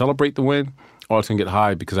high to celebrate the win all of a sudden get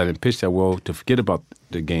high because I didn't pitch that well to forget about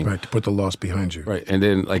the game. Right, to put the loss behind you. Right, and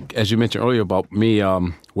then like as you mentioned earlier about me,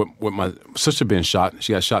 with my sister being shot,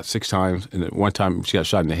 she got shot 6 times, and then one time she got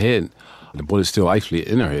shot in the head. The bullet's still actually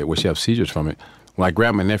in her head, where she has seizures from it. When I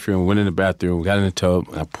grabbed my nephew and went in the bathroom, got in the tub,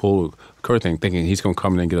 and I pulled the curtain thinking he's going to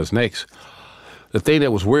come in and get us next. The thing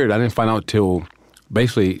that was weird, I didn't find out till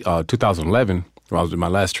basically 2011, when I was in my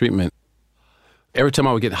last treatment. Every time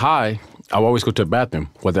I would get high, I would always go to the bathroom,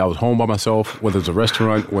 whether I was home by myself, whether it was a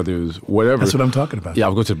restaurant, whether it was whatever. That's what I'm talking about. Yeah, I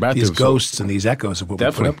would go to the bathroom. These ghosts and these echoes of what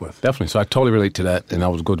we put up with. Definitely. So I totally relate to that, and I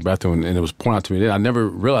would go to the bathroom, and it was pointed out to me then. I never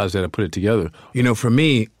realized that I put it together. You know, for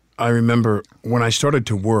me, I remember when I started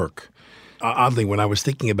to work, oddly, when I was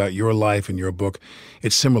thinking about your life and your book,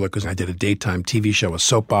 it's similar because I did a daytime TV show, a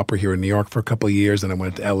soap opera here in New York for a couple of years, and I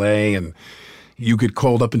went to L.A., and you get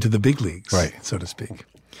called up into the big leagues, right, so to speak.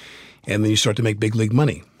 And then you start to make big league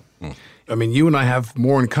money. I mean, you and I have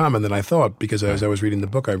more in common than I thought because as I was reading the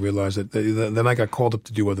book, I realized that then I got called up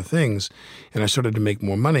to do other things, and I started to make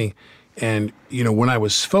more money. And, you know, when I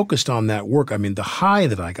was focused on that work, I mean, the high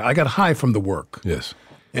that I got high from the work. Yes.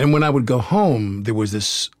 And when I would go home, there was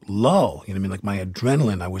this lull. You know what I mean? Like my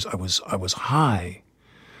adrenaline, I was high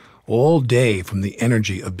all day from the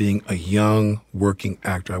energy of being a young working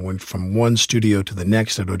actor. I went from one studio to the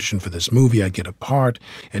next. I'd audition for this movie. I'd get a part.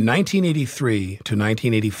 In 1983 to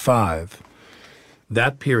 1985,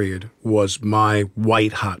 that period was my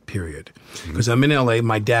white-hot period. Because I'm in L.A.,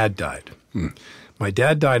 my dad died. My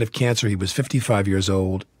dad died of cancer. He was 55 years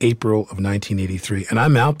old, April of 1983. And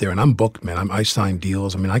I'm out there, and I'm booked, man. I signed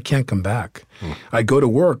deals. I mean, I can't come back. I go to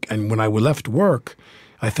work, and when I left work,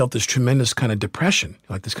 I felt this tremendous kind of depression,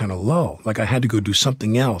 like this kind of lull, like I had to go do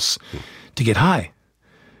something else to get high.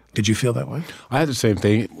 Did you feel that way? I had the same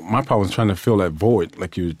thing. My problem was trying to fill that void,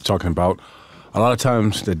 like you were talking about. A lot of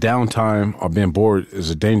times, the downtime or being bored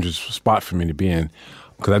is a dangerous spot for me to be in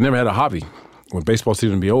because I never had a hobby. When baseball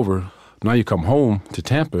season would be over, now you come home to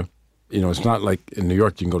Tampa. You know, it's not like in New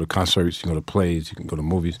York you can go to concerts, you can go to plays, you can go to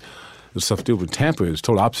movies. There's stuff to do. With Tampa, it's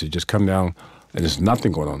total opposite. You just come down, and there's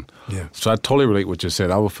nothing going on. Yeah. So I totally relate what you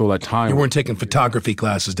said. I would feel that time. You weren't taking photography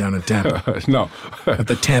classes down in Tampa. No. At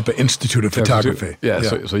the Tampa Institute of Photography. Yeah.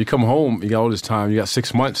 So you come home, you got all this time. You got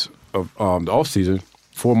 6 months of the off season,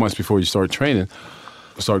 4 months before you start training.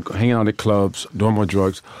 Start hanging out at clubs, doing more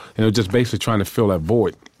drugs. You know, just basically trying to fill that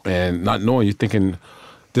void and not knowing. You're thinking,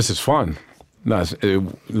 this is fun. No,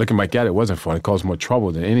 looking back at it, wasn't fun. It caused more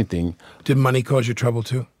trouble than anything. Did money cause you trouble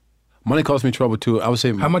too? Money caused me trouble too. I would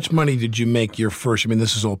say. How much money did you make your first? I mean,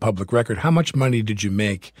 this is all public record. How much money did you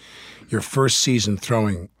make your first season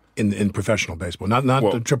throwing in professional baseball? Not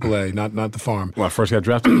the AAA, not the farm. When I first got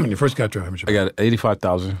drafted, when you first got drafted, I got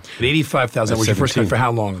 $85,000. $85,000 was your first cut. For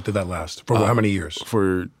how long did that last? For how many years?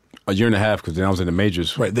 For a year and a half, because then I was in the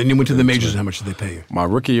majors. Right. Then you went to the majors. And how much did they pay you? My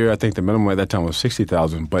rookie year, I think the minimum at that time was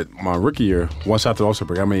 $60,000. But my rookie year, once after the All-Star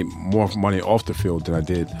break, I made more money off the field than I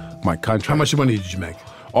did my contract. How much money did you make?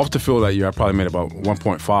 Off the field that year, I probably made about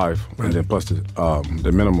 1.5, right. And then plus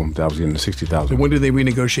the minimum that I was getting, the $60,000. So when did they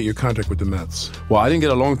renegotiate your contract with the Mets? Well, I didn't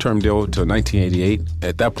get a long-term deal until 1988.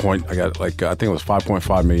 At that point, I got I think it was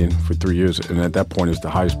 $5.5 million for 3 years, and at that point, it was the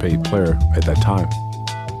highest-paid player at that time.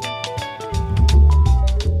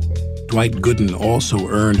 Dwight Gooden also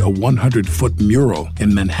earned a 100-foot mural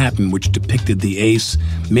in Manhattan which depicted the ace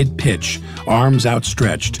mid-pitch, arms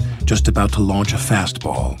outstretched, just about to launch a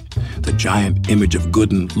fastball. The giant image of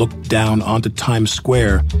Gooden looked down onto Times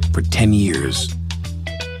Square for 10 years.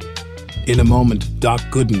 In a moment, Doc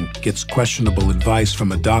Gooden gets questionable advice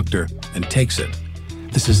from a doctor and takes it.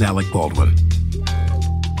 This is Alec Baldwin.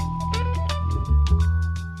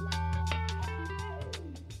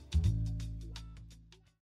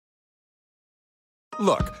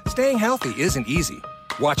 Look, staying healthy isn't easy.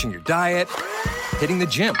 Watching your diet, hitting the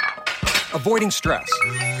gym, avoiding stress.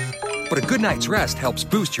 But a good night's rest helps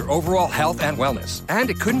boost your overall health and wellness. And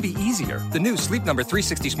it couldn't be easier. The new Sleep Number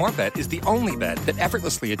 360 Smart Bed is the only bed that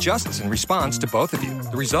effortlessly adjusts and responds to both of you.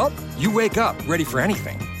 The result? You wake up ready for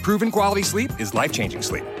anything. Proven quality sleep is life-changing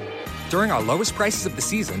sleep. During our lowest prices of the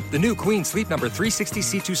season, the new Queen Sleep Number 360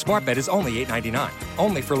 C2 Smart Bed is only $8.99.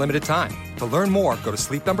 Only for limited time. To learn more, go to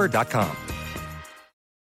sleepnumber.com.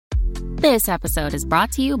 This episode is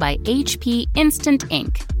brought to you by HP Instant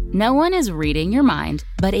Ink. No one is reading your mind,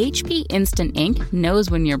 but HP Instant Ink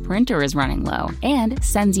knows when your printer is running low and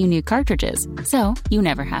sends you new cartridges, so you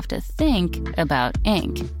never have to think about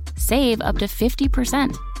ink. Save up to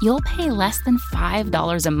 50%. You'll pay less than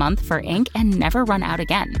 $5 a month for ink and never run out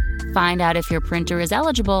again. Find out if your printer is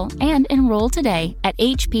eligible and enroll today at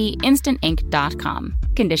hpinstantink.com.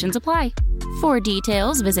 Conditions apply. For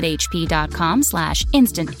details, visit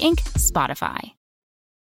hp.com/Instant Ink Spotify.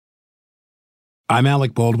 I'm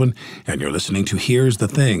Alec Baldwin, and you're listening to Here's the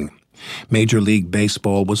Thing. Major League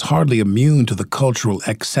Baseball was hardly immune to the cultural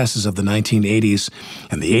excesses of the 1980s,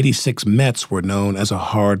 and the '86 Mets were known as a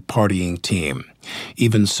hard-partying team.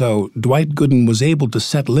 Even so, Dwight Gooden was able to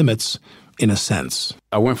set limits, in a sense.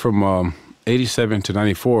 I went from 87 to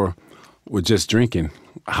 94 with just drinking.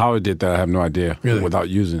 How I did that, I have no idea. Really? Without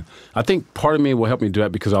using. I think part of me will help me do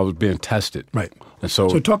that because I was being tested. Right. And so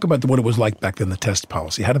talk about what it was like back then, the test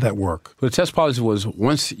policy. How did that work? The test policy was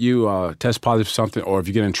once you test positive for something, or if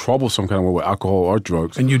you get in trouble some kind of way with alcohol or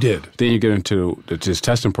drugs. And you did. Then you get into this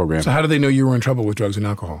testing program. So how did they know you were in trouble with drugs and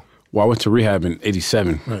alcohol? Well, I went to rehab in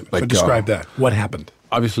 87. Right. So describe that. What happened?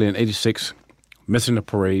 Obviously in 86, missing the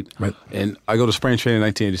parade. Right. And I go to spring training in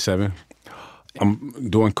 1987. I'm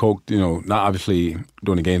doing coke, not obviously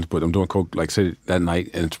doing the games, but I'm doing coke, like say, that night.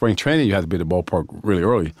 And in spring training, you have to be at the ballpark really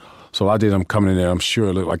early. So a lot of days I'm coming in there, I'm sure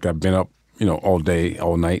it looked like I've been up, all day,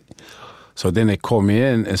 all night. So then they call me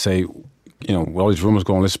in and say, with all these rumors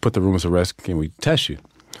going, let's put the rumors to rest. Can we test you?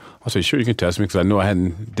 I say, sure, you can test me, because I know I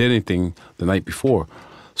hadn't did anything the night before.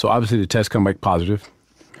 So obviously the test come back positive.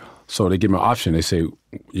 So they give me an option. They say, you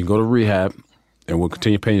can go to rehab and we'll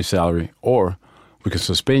continue paying your salary, or we can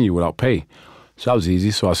suspend you without pay. So that was easy.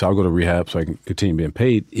 So I said, I'll go to rehab so I can continue being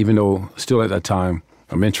paid, even though still at that time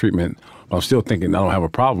I'm in treatment. But I'm still thinking I don't have a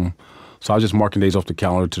problem. So I was just marking days off the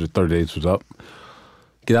calendar till the 30 days was up.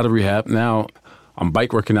 Get out of rehab. Now I'm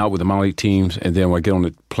bike working out with the minor league teams, and then when I get on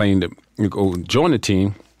the plane to go join the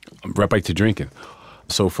team, I'm right back to drinking.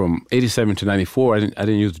 So from 87 to 94, I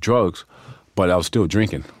didn't use the drugs, but I was still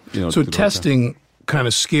drinking. So testing kind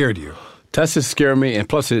of scared you? Testing scared me, and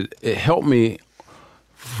plus it helped me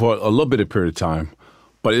for a little bit of period of time,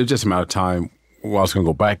 but it was just a matter of time where I was going to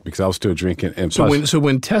go back because I was still drinking. And so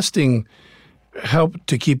when testing helped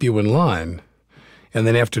to keep you in line, and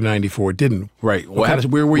then after 94 it didn't. Right.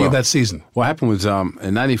 Where were you that season? What happened was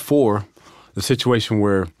in 94, the situation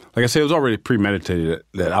where, like I said, it was already premeditated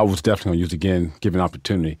that I was definitely going to use again, given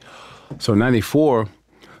opportunity. So in 94,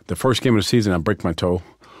 the first game of the season, I break my toe,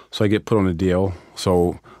 so I get put on the DL.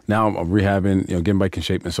 So now I'm rehabbing, getting back in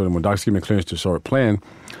shape. And so then when doctors give me clearance to start playing,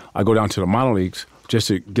 I go down to the minor leagues just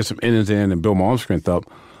to get some innings in and build my arm strength up.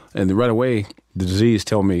 And then right away, the disease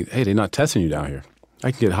tell me, hey, they're not testing you down here.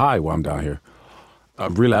 I can get high while I'm down here. I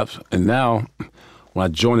relapse. And now when I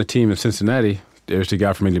join the team in Cincinnati, there's the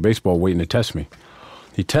guy from Major League Baseball waiting to test me.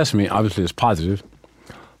 He tests me. Obviously, it's positive.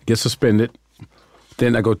 Get suspended.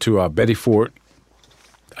 Then I go to Betty Ford.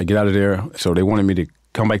 I get out of there. So they wanted me to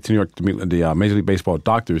come back to New York to meet with the Major League Baseball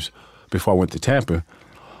doctors before I went to Tampa.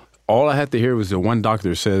 All I had to hear was the one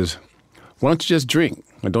doctor says, why don't you just drink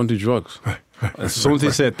and don't do drugs? As soon as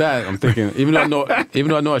he said that, I'm thinking, even though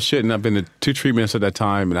I know I shouldn't, I've been to 2 treatments at that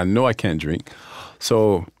time, and I know I can't drink.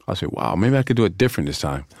 So I said, wow, maybe I could do it different this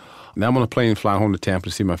time. Now I'm on a plane flying home to Tampa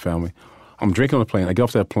to see my family. I'm drinking on the plane. I get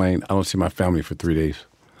off that plane. I don't see my family for 3 days.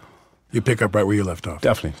 You pick up right where you left off.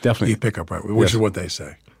 Definitely. You pick up right, which is what they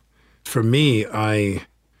say. For me,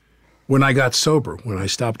 when I got sober, when I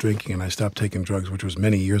stopped drinking and I stopped taking drugs, which was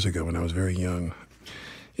many years ago when I was very young,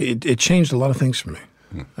 it changed a lot of things for me.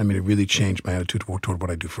 I mean, it really changed my attitude toward what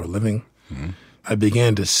I do for a living. Mm-hmm. I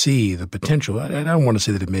began to see the potential. I don't want to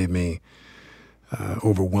say that it made me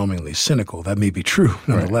overwhelmingly cynical. That may be true,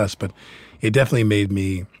 nonetheless, but it definitely made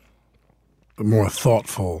me more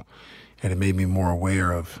thoughtful, and it made me more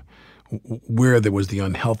aware of where there was the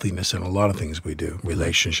unhealthiness in a lot of things we do,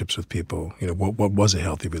 relationships with people. What was a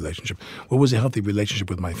healthy relationship? What was a healthy relationship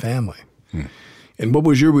with my family? And what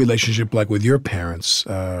was your relationship like with your parents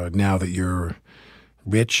now that you're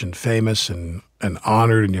rich and famous and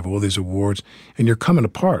honored and you have all these awards and you're coming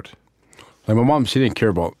apart? Like my mom, she didn't care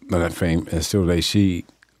about none of that fame, and still today she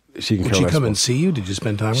can care less. Did she come and see you? Did you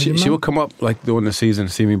spend time with your mom? She would come up like during the season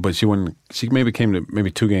to see me, but she wouldn't. She maybe came to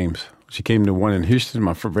maybe 2 games. She came to one in Houston,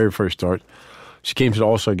 my very first start. She came to the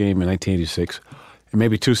All-Star game in 1986, and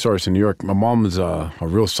maybe 2 starts in New York. My mom was a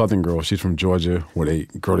real Southern girl. She's from Georgia, where they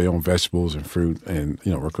grow their own vegetables and fruit, and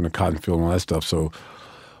work on the cotton field and all that stuff. So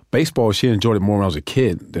baseball, she enjoyed it more when I was a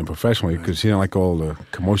kid than professionally because she didn't like all the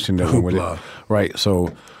commotion that went with it. Right.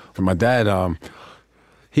 So for my dad,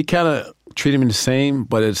 he kind of treated me the same,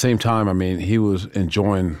 but at the same time, I mean, he was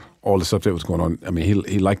enjoying all the stuff that was going on. I mean,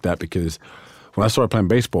 he liked that because when I started playing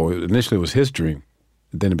baseball, initially it was his dream.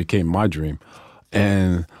 Then it became my dream.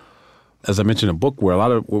 And as I mentioned in the book, where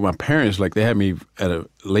with my parents, like they had me at a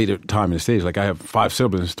later time in the stage. Like I have 5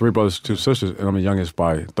 siblings, 3 brothers, 2 sisters, and I'm the youngest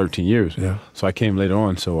by 13 years. Yeah. So I came later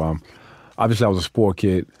on. So obviously I was a spoiled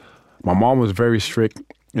kid. My mom was very strict,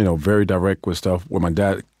 very direct with stuff. Where my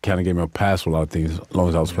dad kind of gave me a pass for a lot of things as long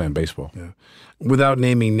as I was playing baseball. Yeah. Without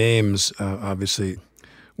naming names, obviously,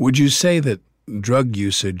 would you say that drug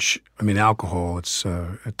usage, I mean, alcohol,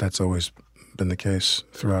 that's always been the case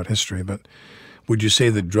throughout history, but would you say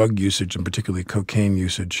that drug usage, and particularly cocaine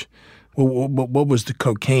usage, what was the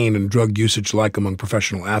cocaine and drug usage like among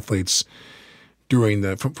professional athletes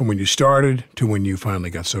from when you started to when you finally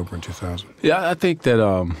got sober in 2000? Yeah, I think that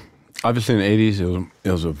obviously in the 80s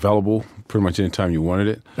it was available pretty much any time you wanted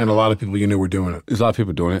it. And a lot of people you knew were doing it. There's a lot of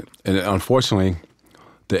people doing it. And unfortunately,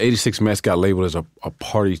 the 86 Mets got labeled as a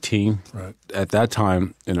party team. Right. At that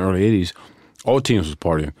time, in the early 80s, all teams was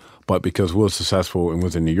partying. But because we were successful and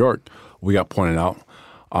was in New York, we got pointed out.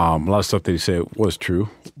 A lot of stuff that he said was true,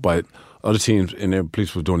 but other teams in their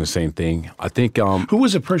police was doing the same thing. I think. Who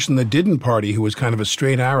was a person that didn't party who was kind of a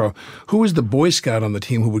straight arrow? Who was the Boy Scout on the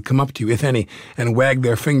team who would come up to you, if any, and wag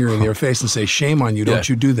their finger in your face and say, "Shame on you! Don't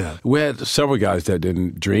you do that?" We had several guys that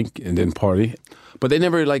didn't drink and didn't party, but they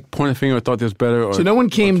never pointed a finger or thought they was better. So no one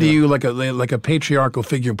came to you like a patriarchal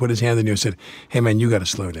figure and put his hand on you and said, "Hey man, you got to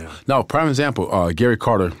slow down." No, prime example, Gary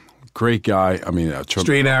Carter. Great guy. I mean,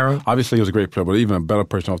 straight arrow. Obviously, he was a great player, but even a better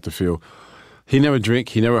person off the field. He never drink.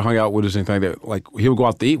 He never hung out with us, anything like that. Like, he would go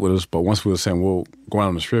out to eat with us, but once we were saying, we'll go out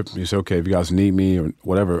on the strip, he said, okay, if you guys need me or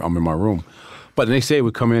whatever, I'm in my room. But the next day,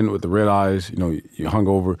 we'd come in with the red eyes, you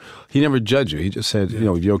hungover. He never judged you. He just said,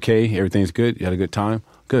 you okay? Everything's good? You had a good time?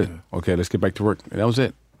 Good. Yeah. Okay, let's get back to work. And that was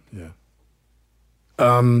it. Yeah.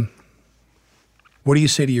 What do you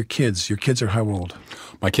say to your kids? Your kids are how old?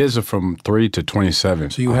 My kids are from 3 to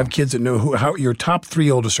 27. So you have kids that know how your top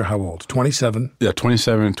three oldest are how old? 27? Yeah,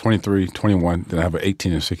 27, 23, 21. Then I have an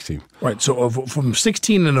 18 and 16. Right. So from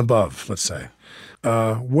 16 and above, let's say,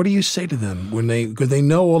 what do you say to them because they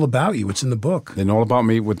know all about you? It's in the book. They know all about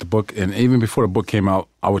me with the book. And even before the book came out,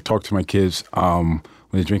 I would talk to my kids when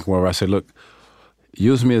they drink whatever. I said, look,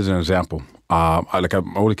 use me as an example. My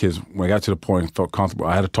older kids, when I got to the point and felt comfortable,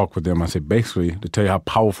 I had to talk with them. I said, basically, to tell you how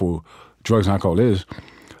powerful drugs and alcohol is,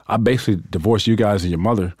 I basically divorced you guys and your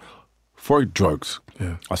mother for drugs.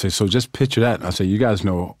 Yeah. I say, so just picture that. I say, you guys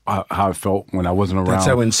know how it felt when I wasn't around. That's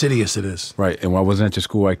how insidious it is. Right. And when I wasn't at your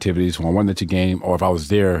school activities, when I wasn't at your game, or if I was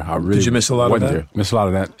there, I really Did you miss a lot of that? There. Miss a lot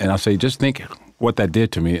of that. And I say, just think what that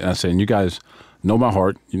did to me. And I say, and you guys know my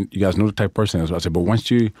heart. You guys know the type of person I was. I said, but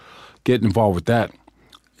once you get involved with that,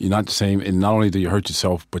 you're not the same. And not only do you hurt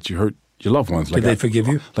yourself, but you hurt your loved ones. Did they forgive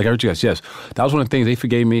you? Like I hurt you guys, yes. That was one of the things. They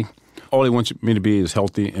forgave me. All they want me to be is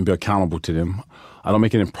healthy and be accountable to them. I don't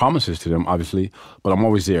make any promises to them, obviously, but I'm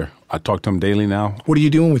always there. I talk to them daily now. What are you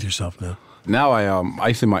doing with yourself now? Now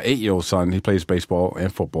actually my 8-year-old son, he plays baseball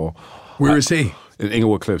and football. Where is he? In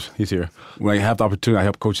Inglewood Cliffs. He's here. When I have the opportunity, I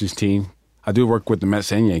help coach his team. I do work with the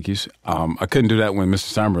Mets and Yankees. I couldn't do that when Mr.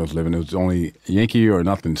 Steinberg was living. It was only Yankee or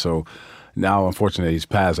nothing. So now, unfortunately, he's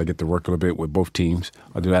passed. I get to work a little bit with both teams.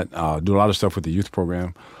 I do that. Do a lot of stuff with the youth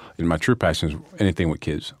program. And my true passion is anything with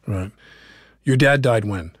kids. Right. Your dad died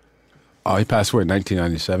when? He passed away in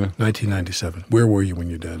 1997. 1997. Where were you when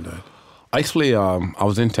your dad died? Actually, I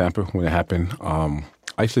was in Tampa when it happened.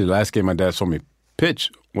 Actually, the last game my dad saw me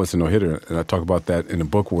pitch was a no-hitter, and I talk about that in the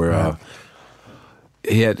book where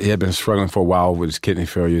he had been struggling for a while with his kidney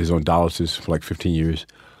failure, his own dialysis for like 15 years.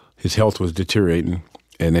 His health was deteriorating,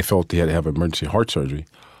 and they felt he had to have emergency heart surgery.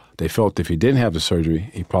 They felt if he didn't have the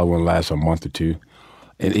surgery, he probably wouldn't last a month or two.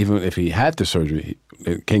 And even if he had the surgery,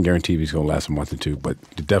 they can't guarantee he's going to last a month or two, but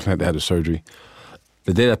he definitely had to have the surgery.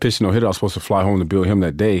 The day I pitched no-hitter, I was supposed to fly home to bill him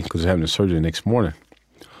that day because I was having the surgery the next morning.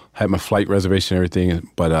 I had my flight reservation and everything,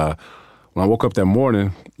 but when I woke up that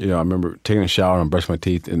morning, I remember taking a shower and brushing my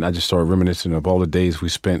teeth, and I just started reminiscing of all the days we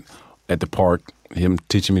spent at the park, him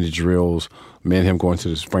teaching me the drills, me and him going to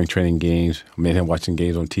the spring training games, me and him watching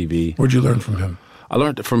games on TV. What'd you learn from him? I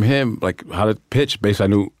learned from him like how to pitch. Basically, I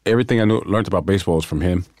knew everything learned about baseball was from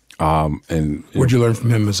him. What'd you learn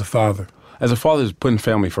from him as a father? As a father, is putting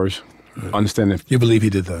family first. Understanding. You believe he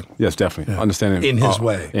did that? Yes, definitely. Yeah. Understanding. In his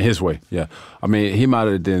way. In his way, yeah. I mean, he might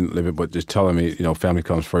have didn't live it, but just telling me, family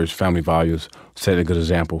comes first, family values, setting a good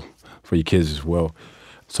example for your kids as well.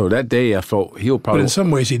 So that day, I felt he'll probably. But in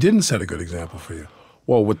some ways, he didn't set a good example for you.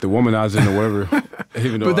 Well, with the womanizing or whatever.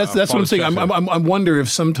 But that's what I'm saying. I wonder if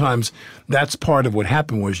sometimes that's part of what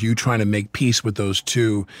happened was you trying to make peace with those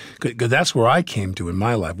two. Because that's where I came to in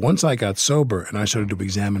my life. Once I got sober and I started to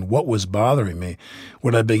examine what was bothering me,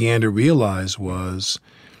 what I began to realize was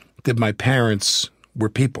that my parents were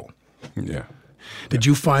people. Yeah. Did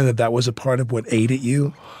you find that was a part of what ate at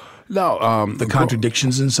you? No. The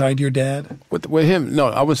contradictions inside your dad? With him, no,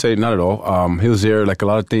 I would say not at all. He was there, like a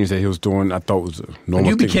lot of things that he was doing, I thought was a normal thing. And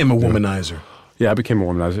you became a womanizer. Yeah, I became a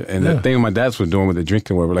womanizer. And the thing my dad was doing with the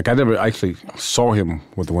drinking whatever, like I never actually saw him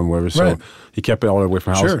with the women whatever, so he kept it all the way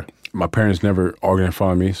from the house. Sure. My parents never argued in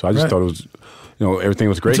front of me, so I just thought it was, everything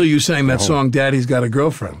was great. Until you sang that song, Daddy's Got a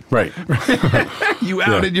Girlfriend. Right. You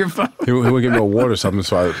outed your father. He wouldn't give me a water or something,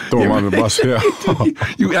 so I threw him under the bus. Yeah.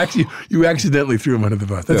 You accidentally threw him under the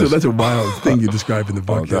bus. That's a wild thing you describe in the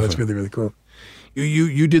book. Oh, that's really, really cool.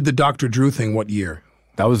 You did the Dr. Drew thing what year?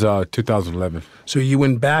 That was 2011. So you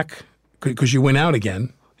went back, because you went out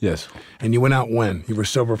again. Yes. And you went out when? You were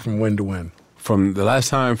sober from when to when? From the last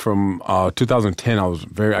time, from 2010, I was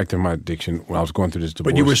very active in my addiction when I was going through this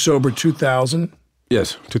divorce. But you were sober 2000?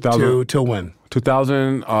 Yes, 2000. Till when?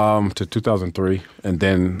 2000 to 2003, and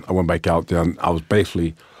then I went back out. Then I was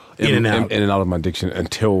basically in and out of my addiction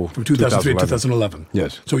until from 2003 to 2011.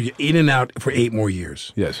 Yes. So you're in and out for 8 more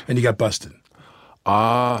years. Yes. And you got busted.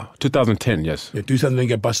 2010, yes. Yeah, 2010 you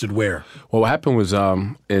got busted where? Well, what happened was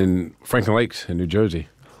in Franklin Lakes in New Jersey.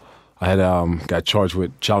 I had got charged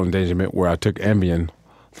with child endangerment where I took Ambien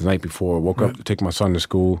the night before. Woke up to take my son to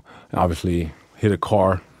school, and obviously hit a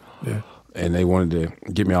car. Yeah. And they wanted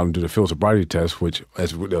to get me out and do the field sobriety test, which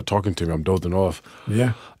as they were talking to me, I'm dozing off.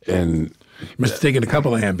 Yeah. And you must have taken a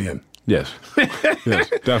couple of Ambien. Yes. Yes,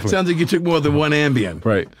 definitely. Sounds like you took more than one Ambien.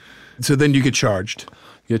 Right. So then you get charged.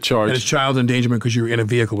 Get charged. And it's child endangerment because you were in a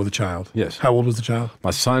vehicle with a child. Yes. How old was the child?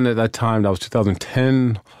 My son at that time, that was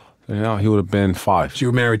 2010. He would have been 5. So you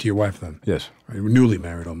were married to your wife then? Yes. You were newly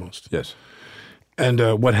married almost? Yes. And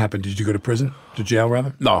what happened? Did you go to prison? To jail,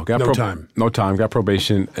 rather? No. No time? No time. Got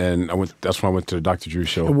probation, and that's when I went to the Dr. Drew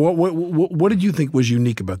show. And what did you think was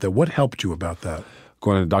unique about that? What helped you about that?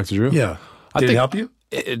 Going to Dr. Drew? Yeah. Did it help you?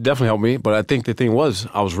 It definitely helped me, but I think the thing was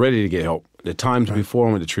I was ready to get help. The times before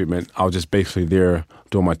I went to treatment, I was just basically there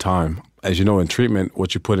doing my time. As you know, in treatment,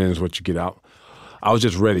 what you put in is what you get out. I was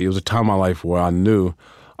just ready. It was a time in my life where I knew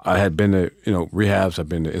I had been to, rehabs, I've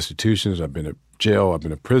been to institutions, I've been to jail, I've been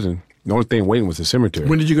to prison. The only thing waiting was the cemetery.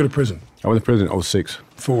 When did you go to prison? I went to prison in 2006.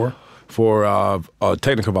 For? For a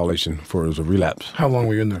technical violation, it was a relapse. How long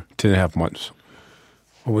were you in there? 10.5 months.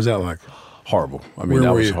 What was that like? Horrible. I mean, Where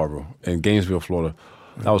that were was you? horrible. In Gainesville, Florida.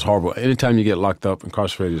 That was horrible. Anytime you get locked up,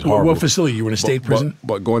 incarcerated is horrible. What facility? You were in a state prison?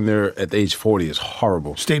 But going there at the age 40 is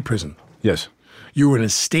horrible. State prison? Yes. You were in a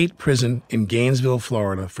state prison in Gainesville,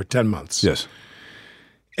 Florida for 10 months? Yes.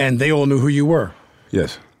 And they all knew who you were?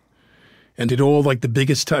 Yes. And did all the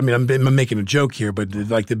biggest, I'm making a joke here, but did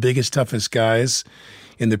the biggest, toughest guys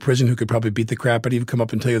in the prison who could probably beat the crap out of you come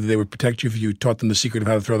up and tell you that they would protect you if you taught them the secret of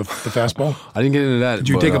how to throw the fastball? I didn't get into that. Did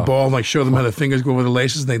you take a ball and show them how the fingers go over the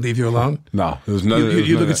laces and they leave you alone? No. There was none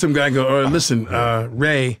You look at some guy and go, oh, listen,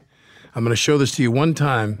 Ray, I'm going to show this to you one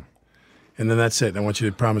time, and then that's it. I want you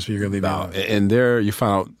to promise me you're going to leave me alone. And there, you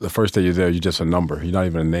find out the first day you're there, you're just a number. You're not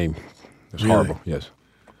even a name. It's Really? horrible, yes.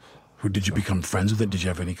 Who did you become friends with? It? Did you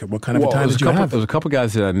have any? What kind of a time did you have? There was a couple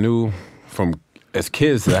guys that I knew from as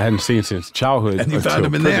kids that I hadn't seen since childhood. And you found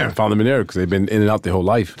them in there. Found them in there because they've been in and out their whole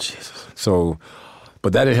life. Jesus. So,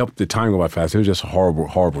 but that didn't help the time go by fast. It was just a horrible,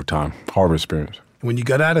 horrible time, horrible experience. When you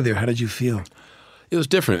got out of there, how did you feel? It was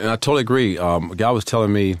different, and I totally agree. A guy was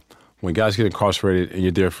telling me when guys get incarcerated and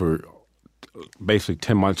you're there for basically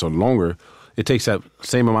 10 months or longer, it takes that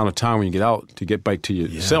same amount of time when you get out to get back to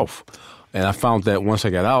yourself. Yeah. And I found that once I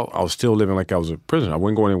got out, I was still living like I was a prisoner. I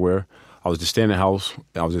wouldn't go anywhere. I was just staying in the house.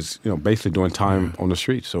 I was just, basically doing time on the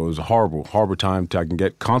street. So it was a horrible, horrible time till I can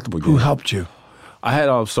get comfortable again. Who helped you? I had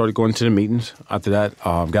started going to the meetings. After that,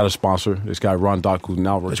 got a sponsor. This guy, Ron Dock, who's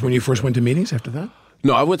now working. That's when you first went to meetings after that?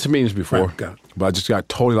 No, I went to meetings before. Right, got it. But I just got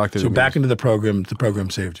totally locked in. So back into the program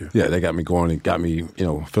saved you? Yeah, they got me going and got me,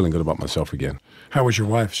 feeling good about myself again. How was your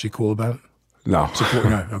wife? Is she cool about it? No.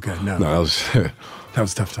 No, okay, no. No, that was... That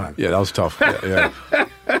was a tough time. Yeah, that was tough. Yeah.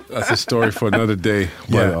 That's a story for another day,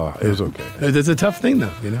 but it was okay. It's a tough thing,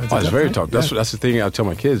 though. It's very tough. That's the thing I tell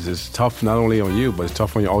my kids. It's tough not only on you, but it's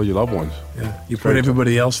tough on all your loved ones. Yeah, you put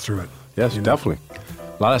everybody else through it. Yes, definitely.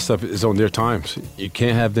 A lot of stuff is on their times. You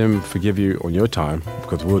can't have them forgive you on your time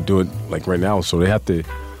because we'll do it like right now. So they have to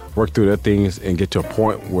work through their things and get to a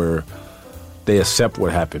point where they accept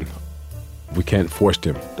what happened. We can't force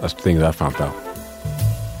them. That's the thing that I found out.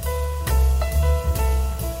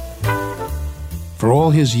 For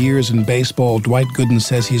all his years in baseball, Dwight Gooden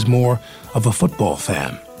says he's more of a football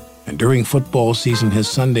fan. And during football season, his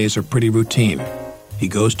Sundays are pretty routine. He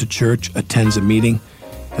goes to church, attends a meeting,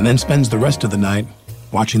 and then spends the rest of the night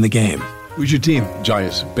watching the game. Who's your team?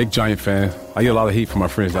 Giants. Big Giant fan. I get a lot of heat from my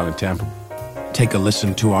friends down in Tampa. Take a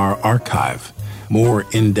listen to our archive. More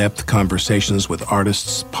in-depth conversations with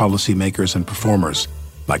artists, policymakers, and performers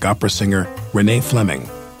like opera singer Renee Fleming,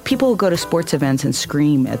 People will go to sports events and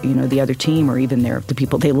scream at, the other team or even the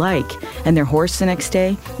people they like, and they're hoarse the next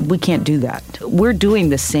day. We can't do that. We're doing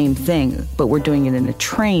the same thing, but we're doing it in a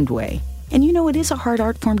trained way. And it is a hard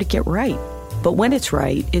art form to get right. But when it's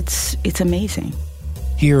right, it's amazing.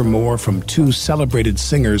 Hear more from two celebrated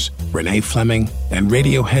singers, Renee Fleming and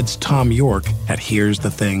Radiohead's Tom York, at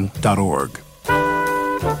here'sthething.org.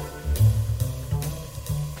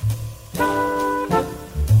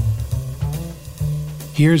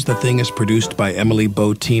 Here's the Thing is produced by Emily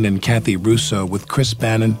Botein and Kathy Russo with Chris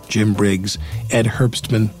Bannon, Jim Briggs, Ed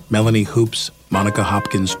Herbstman, Melanie Hoops, Monica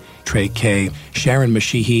Hopkins, Trey Kay, Sharon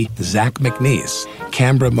Mashihi, Zach McNeese,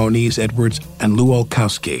 Cambra Moniz Edwards, and Lou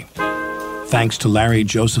Olkowski. Thanks to Larry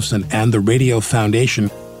Josephson and the Radio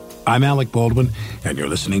Foundation. I'm Alec Baldwin, and you're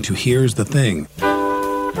listening to Here's the Thing.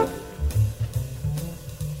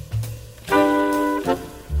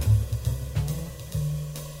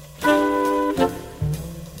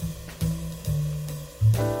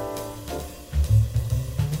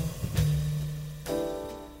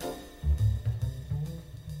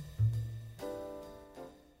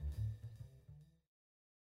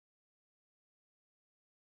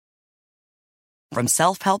 From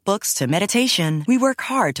self-help books to meditation, we work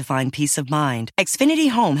hard to find peace of mind.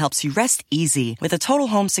 Xfinity Home helps you rest easy with a total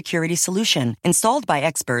home security solution. Installed by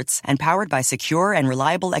experts and powered by secure and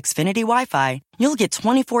reliable Xfinity Wi-Fi, you'll get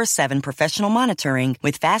 24/7 professional monitoring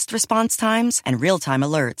with fast response times and real-time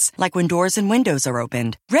alerts, like when doors and windows are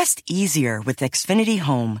opened. Rest easier with Xfinity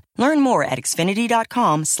Home. Learn more at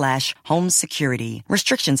xfinity.com/home security.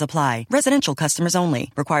 Restrictions apply. Residential customers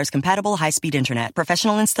only. Requires compatible high-speed internet.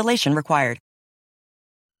 Professional installation required.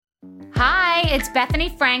 Hi, it's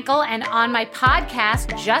Bethany Frankel, and on my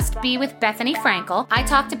podcast, Just Be with Bethany Frankel, I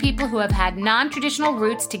talk to people who have had non-traditional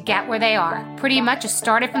routes to get where they are. Pretty much a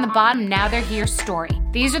started from the bottom, now they're here story.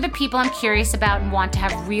 These are the people I'm curious about and want to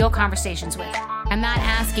have real conversations with. I'm not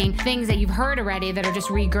asking things that you've heard already that are just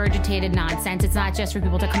regurgitated nonsense. It's not just for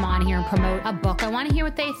people to come on here and promote a book. I want to hear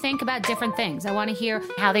what they think about different things. I want to hear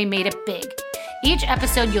how they made it big. Each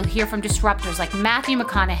episode, you'll hear from disruptors like Matthew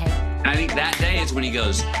McConaughey. And I think that day is when he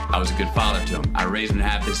goes, I was a good father to him. I raised him to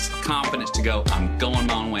have this confidence to go, I'm going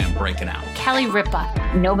my own way, I'm breaking out. Kelly Ripa.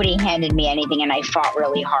 Nobody handed me anything, and I fought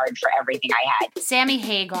really hard for everything I had. Sammy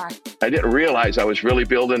Hagar. I didn't realize I was really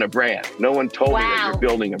building a brand. No one told me that you're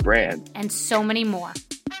building a brand. And so many more.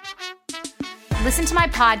 Listen to my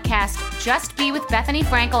podcast, Just Be with Bethany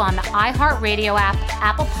Frankel, on the iHeartRadio app,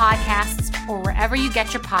 Apple Podcasts, or wherever you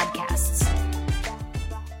get your podcasts.